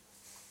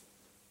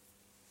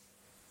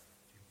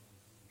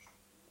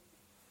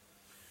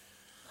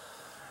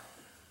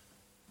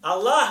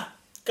 Allah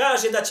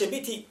kaže da će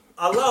biti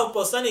Allahu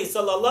poslanik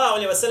sallallahu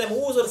alejhi ve sellem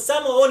uzor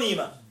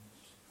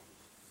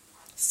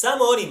samo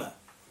onima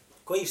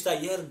koji šta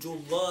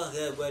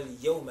yerđullaha wal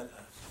yawmal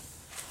akhir,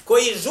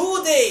 koji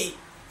žude i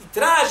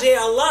traže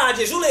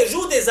Allaha,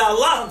 žude za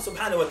Allahom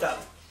subhanahu wa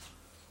ta'ala.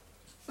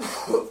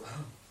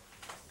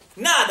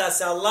 Nada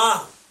se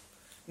Allahu,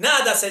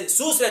 nada se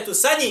susretu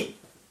sa njim.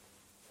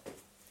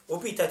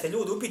 Upitajte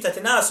ljudi,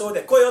 upitajte nas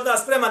ovdje, ko je od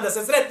nas spreman da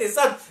se sretne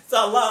sad sa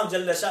Allahom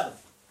dželle šanu?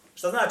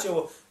 Šta znači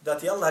ovo? Da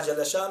ti Allah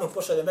dželle šanu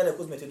pošalje melek,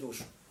 uzme ti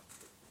dušu.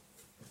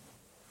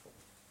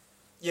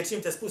 Jer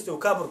čim te spuste u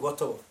kabur,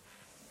 gotovo.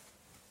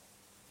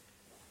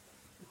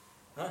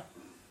 Ha?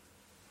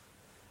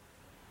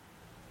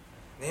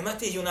 Nema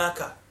ti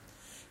junaka.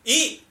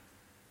 I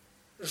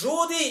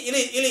žudi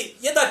ili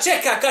jedva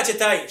čeka kad će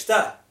taj,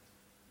 šta?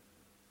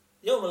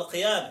 Jeumul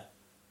qiyame.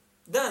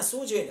 Dan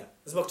suđenja.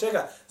 Zbog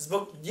čega?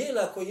 Zbog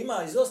djela koji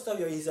ima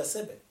izostavio iza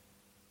sebe.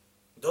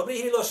 Dobri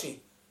ili loši.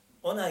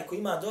 Onaj koji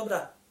ima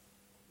dobra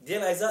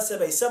djela iza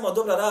sebe i samo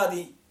dobra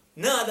radi,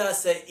 nada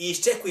se i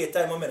iščekuje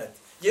taj moment.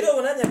 Jer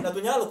ovo na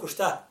dunjaluku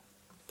šta?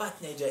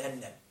 Patnja i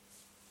džehennem.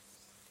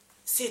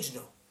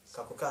 Siđnu,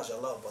 kako kaže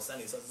Allah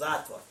poslanik,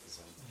 zatvor.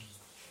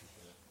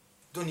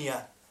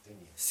 Dunja.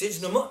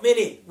 Siđnu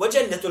mu'mini,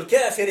 vođennetul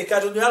kafiri,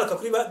 kaže dunjaluk,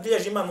 kako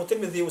bilježi imam u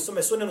Tirmidhi u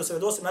svome sunenu, sve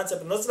dosim lanca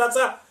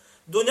prenosilaca,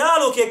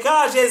 dunjaluk je,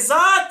 kaže,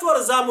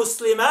 zatvor za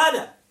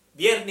muslimana,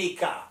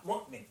 vjernika,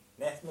 mu'min,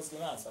 ne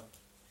musliman svaki,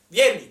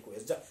 vjerniku je,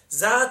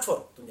 zatvor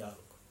dunjaluk.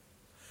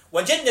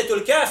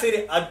 Vođennetul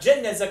kafiri, a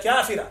džennet za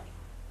kafira.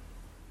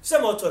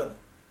 Samo otvoreno.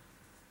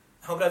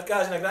 A brat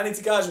kaže, na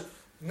granici kažu,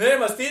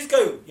 nema,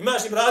 stiskaju,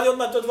 imaš im radi,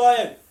 odmah to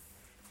dvajaju.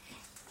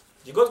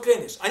 Gdje god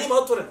kreneš, a njima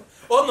otvoreno.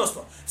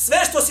 Odnosno,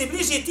 sve što si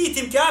bliži ti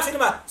tim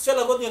kafirima, sve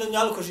lagodnije na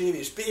dunjaluku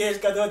živiš, piješ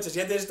kad hoćeš,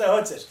 jedeš šta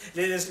hoćeš,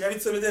 jedeš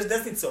ljevicom, jedeš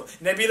desnicom,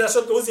 ne biraš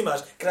što uzimaš,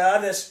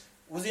 kradeš,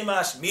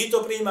 uzimaš,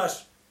 mito primaš.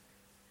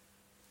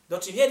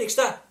 Doći vjernik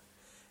šta?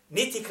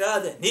 Niti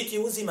krade, niti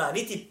uzima,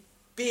 niti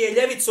pije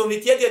ljevicom,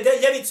 niti jede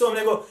ljevicom,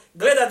 nego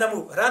gleda da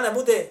mu hrana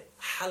bude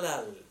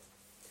halal.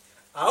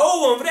 A u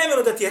ovom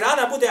vremenu da ti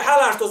hrana bude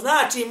halal, što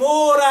znači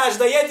moraš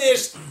da jedeš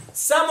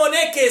samo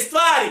neke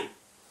stvari.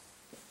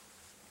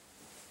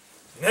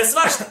 Ne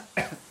svašta.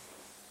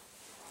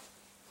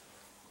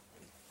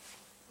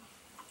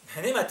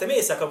 Nemate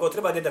mesa kako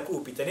treba da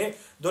kupite, ne?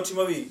 Dočim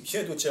ovi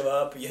jedu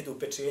ćevapi, jedu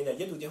pečenja,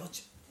 jedu gdje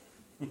hoće.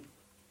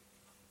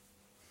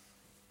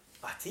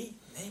 A ti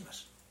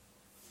nemaš.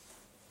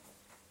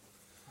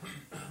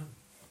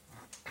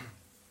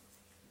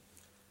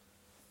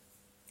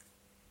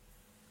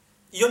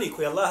 I oni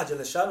koji Allaha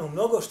dželešanu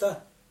mnogo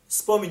šta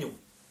spominju.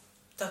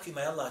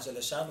 Takvima je Allah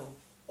dželešanu,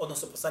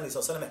 odnosno poslanik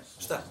sallallahu alejhi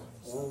ve selleme,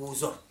 šta?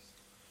 Uzor.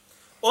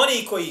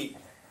 Oni koji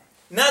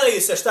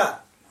nadaju se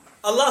šta?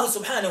 Allahu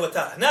subhanahu wa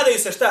ta'ala. Nadaju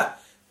se šta?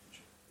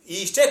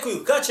 I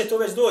iščekuju kad će to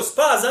već doći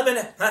spas za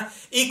mene. Ha?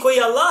 I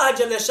koji Allaha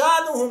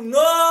dželešanuhu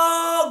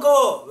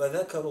mnogo. Ve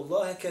zekaru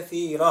Allahe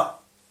kathira.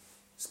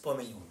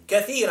 Spominju.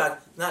 Kathira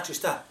znači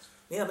šta?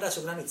 Nema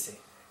braća granice.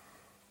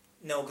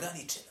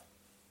 Neograničeno.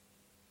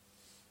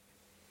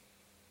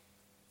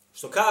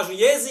 Što kažu,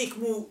 jezik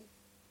mu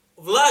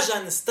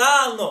vlažan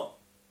stalno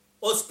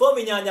od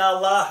spominjanja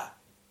Allaha.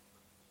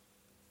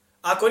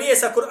 Ako nije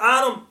sa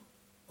Kur'anom,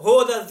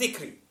 hoda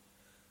zikri.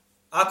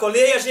 ako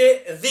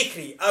liježe,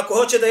 zikri. Ako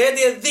hoće da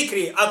jede,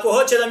 zikri. Ako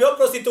hoće da mi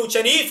oprostite u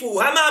čanifu, u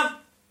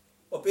hamam,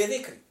 opet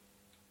zikri.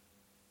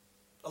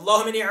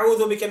 Allahumma inni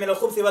a'udhu bika min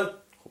al-khubuthi wal...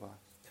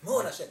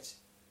 Moraš reći.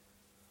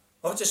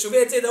 Hoćeš u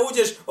WC da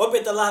uđeš,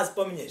 opet Allaha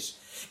spominješ.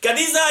 Kad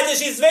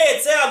izađeš iz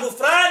WC-a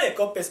gufranek,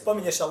 opet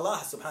spominješ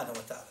Allaha subhanahu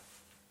wa ta'ala.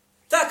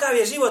 Takav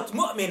je život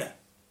mu'mina.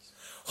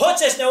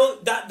 Hoćeš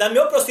da mi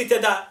oprostite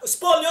da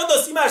spolni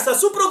odnos imaš sa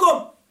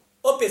suprugom,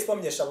 opet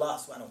spominješ Allaha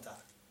subhanahu wa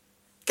ta'ala.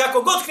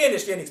 Kako god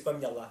kreneš, vjernik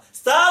spominje Allah.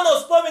 Stalno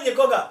spominje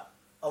koga?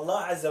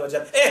 Allah azza wa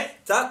jalla.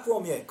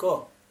 Takvom je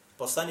ko?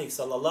 Poslanik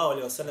sallallahu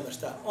alejhi ve sellem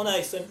šta?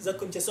 Onaj za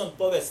kojim će se on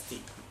povesti.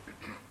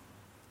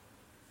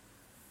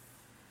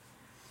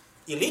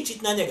 I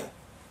ličit na njega.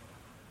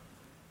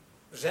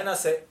 Žena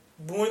se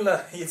bunila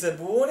i se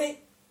buni,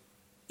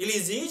 ili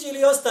iziđi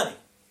ili ostani.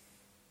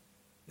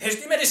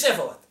 Neš ti meni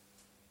šefovat.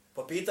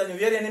 Po pitanju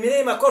vjere mi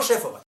nema ko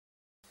šefovat.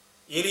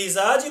 Ili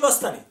izađi ili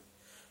ostani.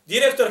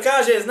 Direktor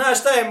kaže, znaš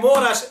šta je,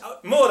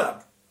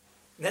 moram.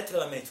 Ne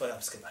treba meni tvoja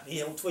opskrba.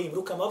 Nije u tvojim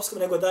rukama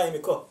opskrba, nego daje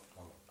mi ko?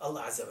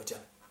 Allah azza wa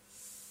jalla.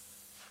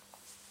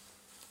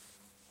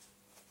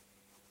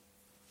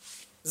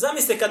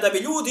 Zamislite kada bi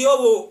ljudi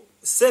ovo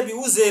sebi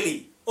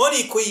uzeli,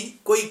 oni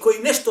koji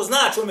nešto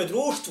znači u ovome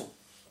društvu,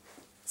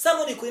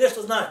 samo oni koji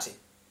nešto znači,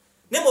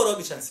 ne mora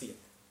običan svijet.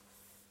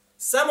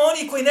 Samo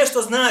oni koji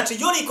nešto znači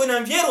i oni koji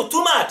nam vjeru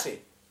tumače,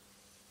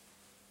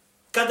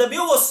 kada bi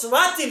ovo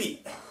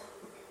shvatili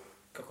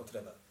kako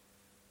treba,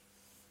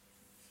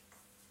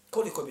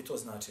 koliko bi to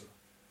značilo?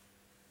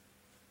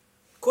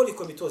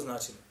 Koliko bi to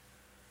značilo?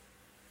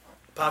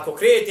 Pa ako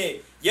krene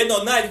jedna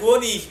od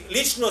najodgovornijih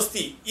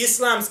ličnosti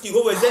islamskih u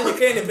ovoj zemlji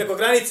krene preko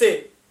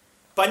granice,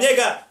 pa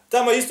njega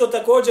tamo isto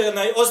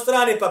također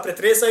ostrane, pa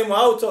pretresaju mu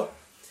auto,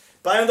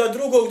 pa onda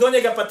drugog do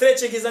njega, pa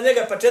trećeg iza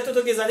njega, pa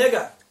četvrtog iza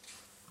njega.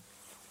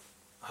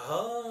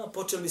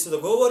 Počeli bi se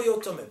dogovori o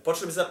tome,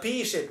 počeli bi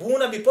zapiše,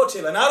 buna bi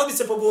počela, narod bi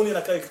se pobunio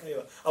na kraju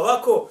krajeva. A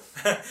ovako,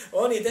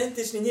 oni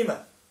identični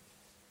njima.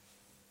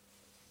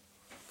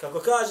 Kako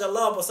kaže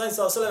Allah poslanik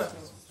sallallahu alejhi ve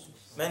sellem,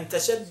 men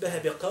tashabbaha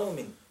bi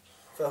qaumin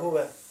fa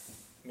huwa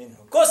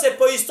minhum. Ko se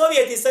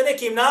poistovjeti sa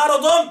nekim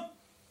narodom,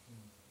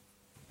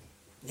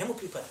 njemu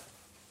pripada.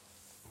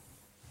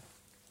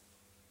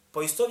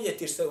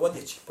 Poistovjetiš se u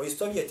odjeći,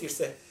 poistovjetiš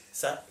se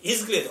sa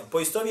izgledom,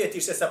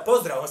 poistovjetiš se sa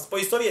pozdravom,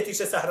 poistovjetiš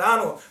se sa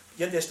hranom,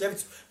 jedeš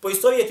ljevicu,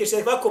 poistovjetiš se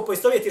ovako,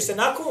 poistovjetiš se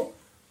nako.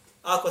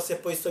 Ako se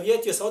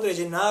poistovjetio sa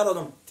određenim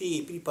narodom,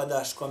 ti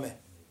pripadaš kome?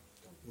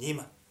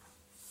 Njima.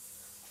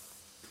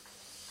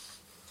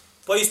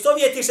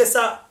 Poistovjetiš se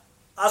sa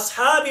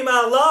ashabima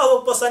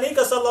Allahovog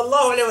poslanika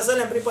sallallahu alejhi ve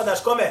sellem,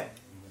 pripadaš kome?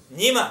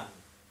 Njima.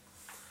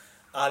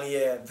 Ali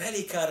je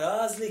velika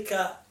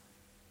razlika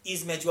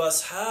između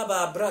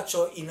ashaba,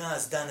 braćo, i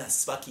nas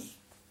danas svaki.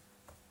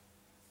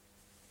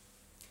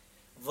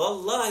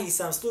 Wallahi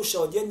sam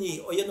slušao od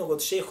jednog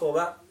od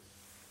šehova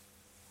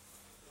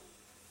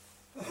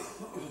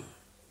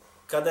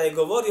kada je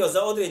govorio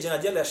za određena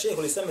djela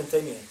šehol Islam ibn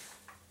Tejmije.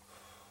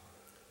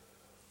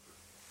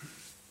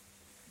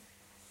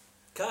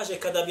 Kaže,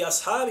 kada bi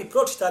ashabi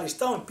pročitali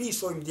šta on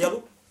piše u ovim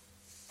djelu,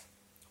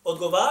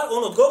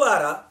 on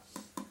odgovara,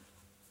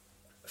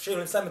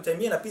 šehol Islam ibn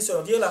Tejmije napisao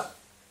ono djela,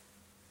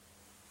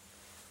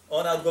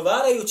 ona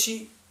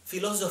odgovarajući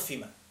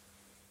filozofima.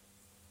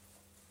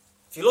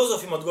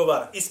 Filozofima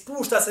odgovara.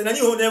 Ispušta se na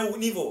njihov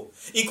nivo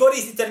i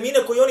koristi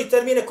termine koji oni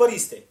termine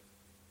koriste.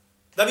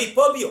 Da bi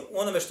pobio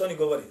onome što oni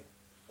govori.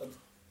 Od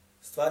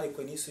stvari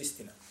koje nisu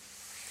istina.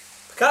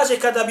 Kaže,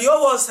 kada bi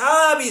ovo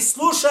ashabi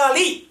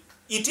slušali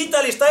i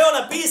čitali šta je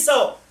on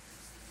napisao,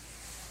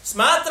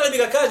 smatrali bi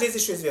ga, kaže,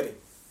 izišao iz vjere.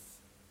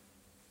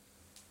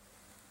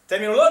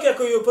 Terminologija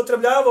koju je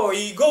upotrebljavao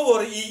i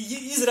govor i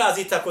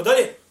izrazi i tako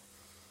dalje.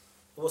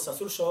 Ovo sam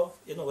slušao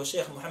jednog od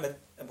šeha Muhammed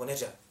Ebu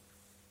Neđa,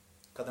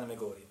 kada nam je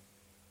govorio.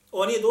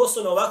 On nije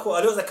doslovno ovako,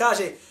 ali on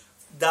kaže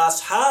da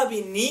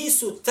ashabi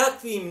nisu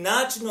takvim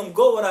načinom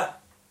govora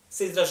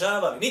se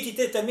izražavali, niti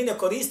te termine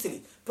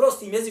koristili,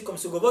 prostim jezikom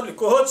su govorili,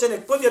 ko hoće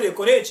nek povjeruje,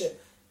 ko neće,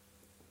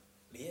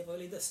 lijevo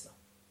ili desno.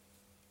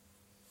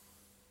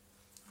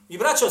 I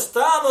braćo,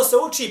 stalno se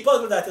uči i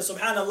pogledajte,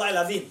 subhanallah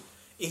ilazim,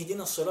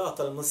 ihdina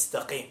sirata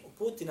al-mustaqim,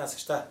 uputi nas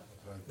šta?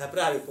 Na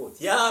pravi put.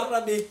 Ja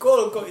rabi,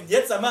 koliko,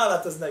 djeca mala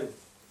to znaju.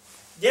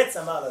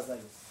 Djeca mala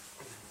znaju.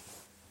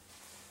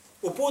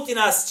 Uputi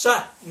nas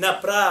šta?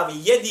 Na pravi,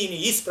 jedini,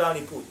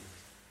 ispravni put.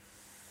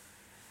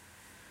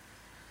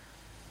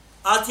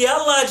 A ti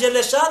Allah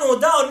dželešanu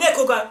dao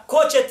nekoga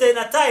ko će te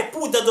na taj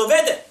put da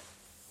dovede.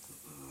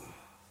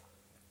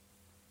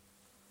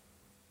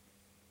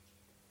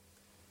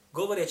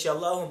 Govoreći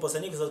Allahom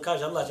poslaniku,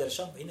 kaže Allah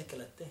dželešanu, ineke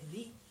la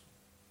tehdi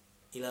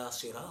ila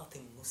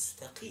siratim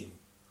mustaqim.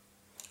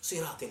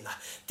 Siratillah.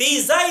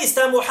 Ti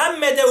zaista,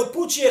 Muhammede,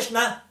 upućuješ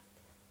na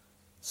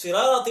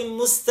siratim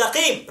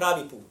mustaqim,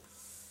 pravi put.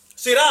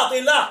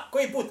 Siratillah,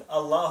 koji put?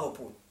 Allahu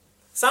put.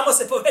 Samo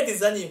se povedi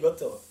za njim,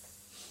 gotovo.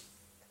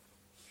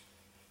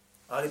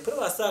 Ali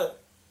prva stvar,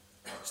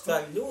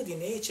 šta ljudi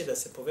neće da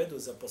se povedu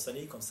za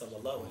poslanikom,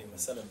 sallallahu alejhi ve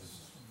sellem.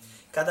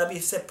 Kada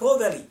bi se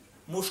poveli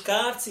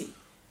muškarci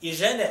i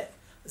žene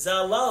za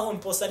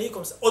Allahom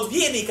poslanikom, od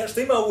vjernika što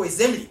ima u ovoj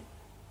zemlji,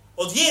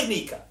 od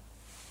vjernika,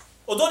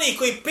 od onih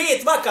koji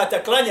 5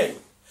 vakata klanjaju,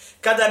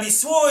 kada bi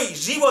svoj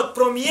život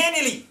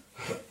promijenili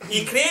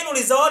i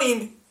krenuli za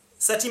onim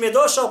sa čim je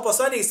došao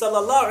poslanik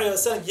sallallahu alejhi ve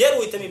sellem,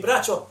 vjerujte mi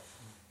braćo,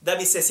 da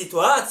bi se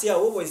situacija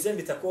u ovoj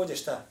zemlji također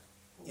šta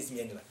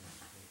izmijenila.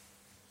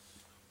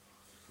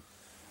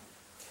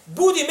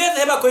 Budi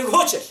medheba kojeg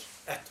hoćeš,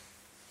 eto.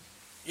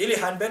 Ili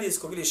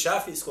hanbelijskog, ili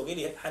šafijskog,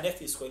 ili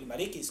hanefijskog, ili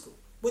malikijskog.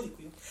 Budi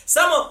koji.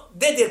 Samo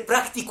deder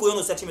praktikuj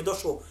ono sa čim je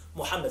došao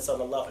Muhammed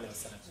sallallahu alejhi ve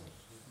sellem.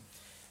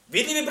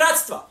 Vidli bi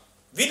bratstva,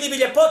 vidli bi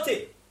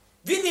ljepote,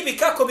 vidli bi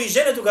kako bi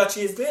žene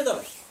drugačije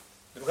izgledale,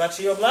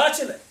 drugačije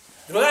oblačile,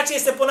 drugačije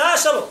se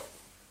ponašalo.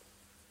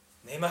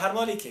 Nema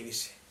harmonike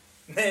više,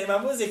 nema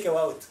muzike u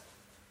autu,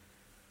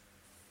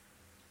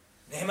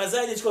 nema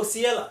zajedničkog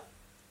sjela,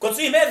 kod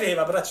svih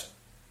medvijeva, braćo.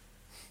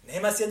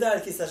 Nema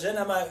sjedaljki sa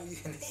ženama,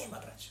 nema,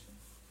 braćo.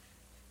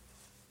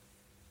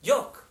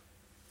 Jok,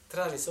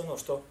 traži se ono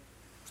što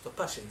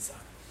paše insanu.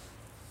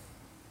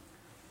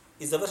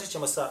 I završit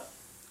ćemo sa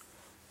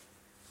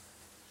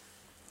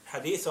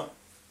hadisom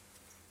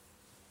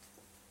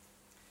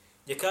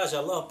gdje kaže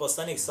Allah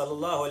poslanik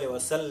sallallahu alejhi ve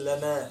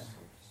sellem: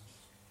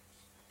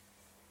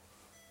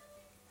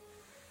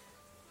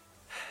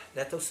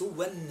 la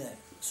tusuwanna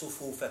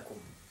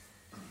sufufakum.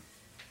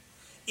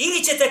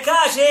 Ili ćete,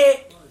 kaže,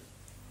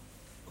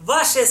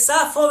 vaše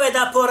safove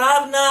da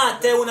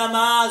poravnate u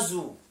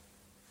namazu.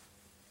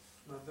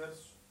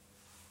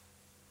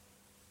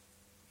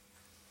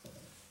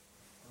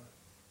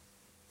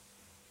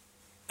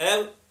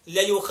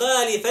 La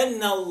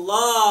yukhalifanna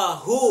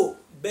Allahu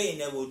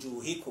bejne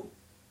vujuhikum.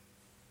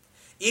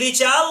 Ili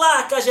će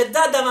Allah, kaže,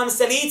 da vam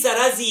se lica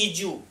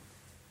raziđu.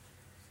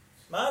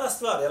 Mala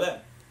stvar, jel?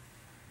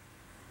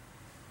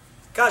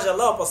 Kaže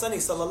Allah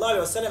poslanik sallallahu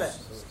alejhi ve selleme,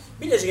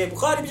 bilježi ga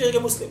Buhari, bilježi ga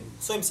Muslim,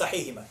 svojim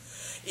sahihima.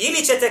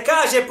 Ili ćete,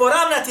 kaže,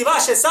 poravnati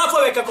vaše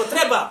safove kako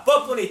treba,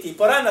 popuniti i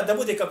poravnati da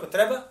bude kako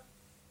treba.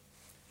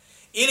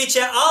 Ili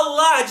će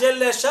Allah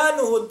dželle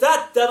šanuhu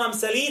dat da vam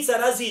se lica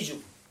raziđu.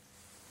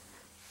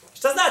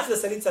 Šta znači da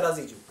se lica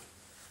raziđu?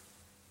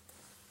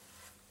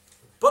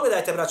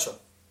 Pogledajte, braćo.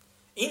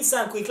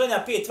 Insan koji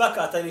klanja 5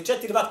 vakata ili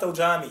 4 vakata u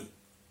džamiji,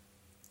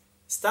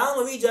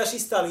 stalno viđaš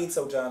ista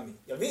lica u džamiji.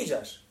 Jel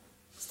viđaš?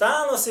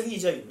 Stalno se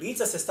viđaju,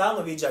 lica se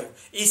stalno viđaju.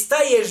 I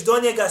staješ do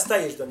njega.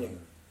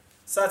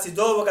 Sad si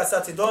do ovoga,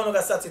 sad si do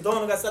onoga, sad si do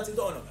onoga, sad si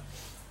do onoga.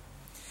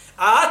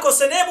 A ako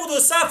se ne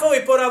budu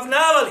safovi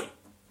poravnavali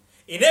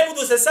i ne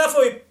budu se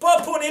safovi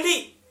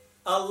popunili,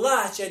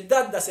 Allah će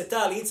dat da se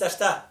ta lica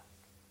šta?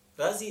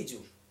 Raziđu.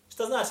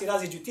 Šta znači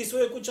raziđu? Ti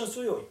svojoj kućom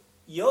svojoj.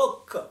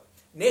 Jok,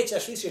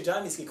 nećeš više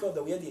džamijski krov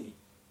da ujedini.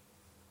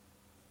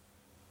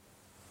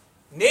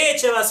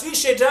 Neće vas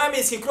više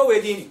džamijski krov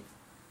ujedini.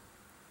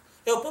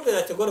 Evo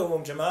pogledajte gore u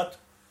ovom džematu.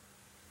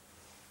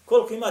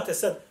 Koliko imate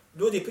sad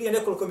ljudi prije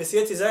nekoliko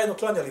mjeseci zajedno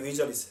klanjali,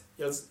 viđali se.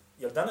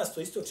 Jel danas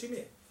to isto čim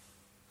je?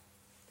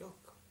 Jok.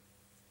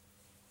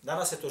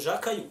 Danas se to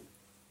žakaju.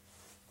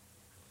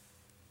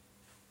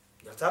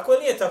 Jel tako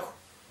ili nije tako?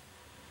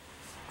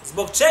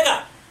 Zbog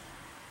čega?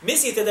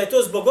 Mislite da je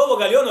to zbog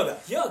ovoga ili onoga?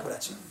 Jok,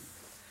 braće.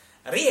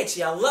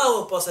 Riječi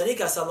Allahu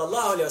poslanika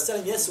sallallahu alejhi ve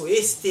sellem jesu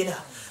istina.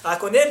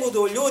 Ako ne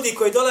budu ljudi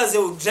koji dolaze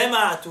u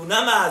džematu,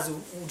 namazu,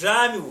 u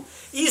džamiju,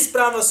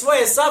 ispravno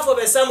svoje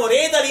safove samo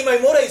redali,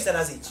 moraju se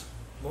razići.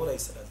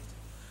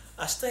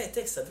 A šta je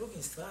tek sa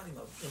drugim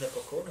stvarima i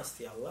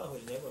nepokornosti Allahu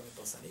ili njegovom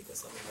poslaniku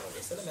sallallahu alejhi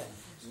ve sellem?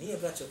 Nije,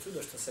 braćo,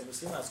 čudo što se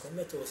muslimanskom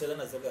umetu se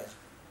danas događa.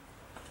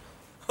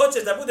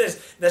 Hoćeš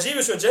da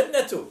živiš u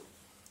džennetu,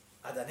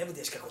 a da ne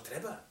budeš kako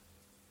treba.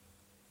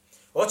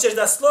 Hoćeš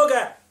da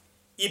sloga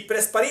i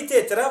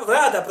prosperitet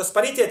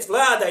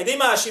vlada i da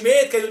imaš i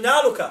metka i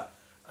dunjaluka,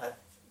 a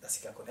da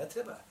si kako ne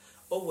treba.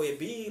 Ovo je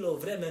bilo u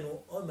vremenu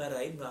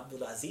Omera ibn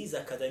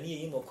Abdulaziza kada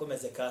nije imao kome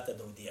zekata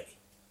da udjeli.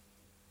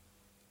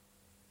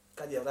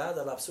 Kad je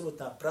vladala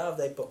apsolutna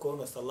pravda i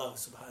pokornost Allahu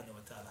subhanahu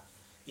wa ta'ala.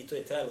 I to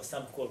je trajalo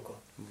samo koliko?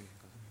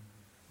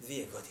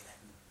 2 godine.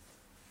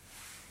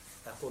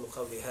 Aqulu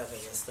qawli hadha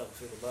wa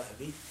astaghfirullaha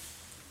li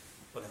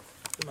wa lakum.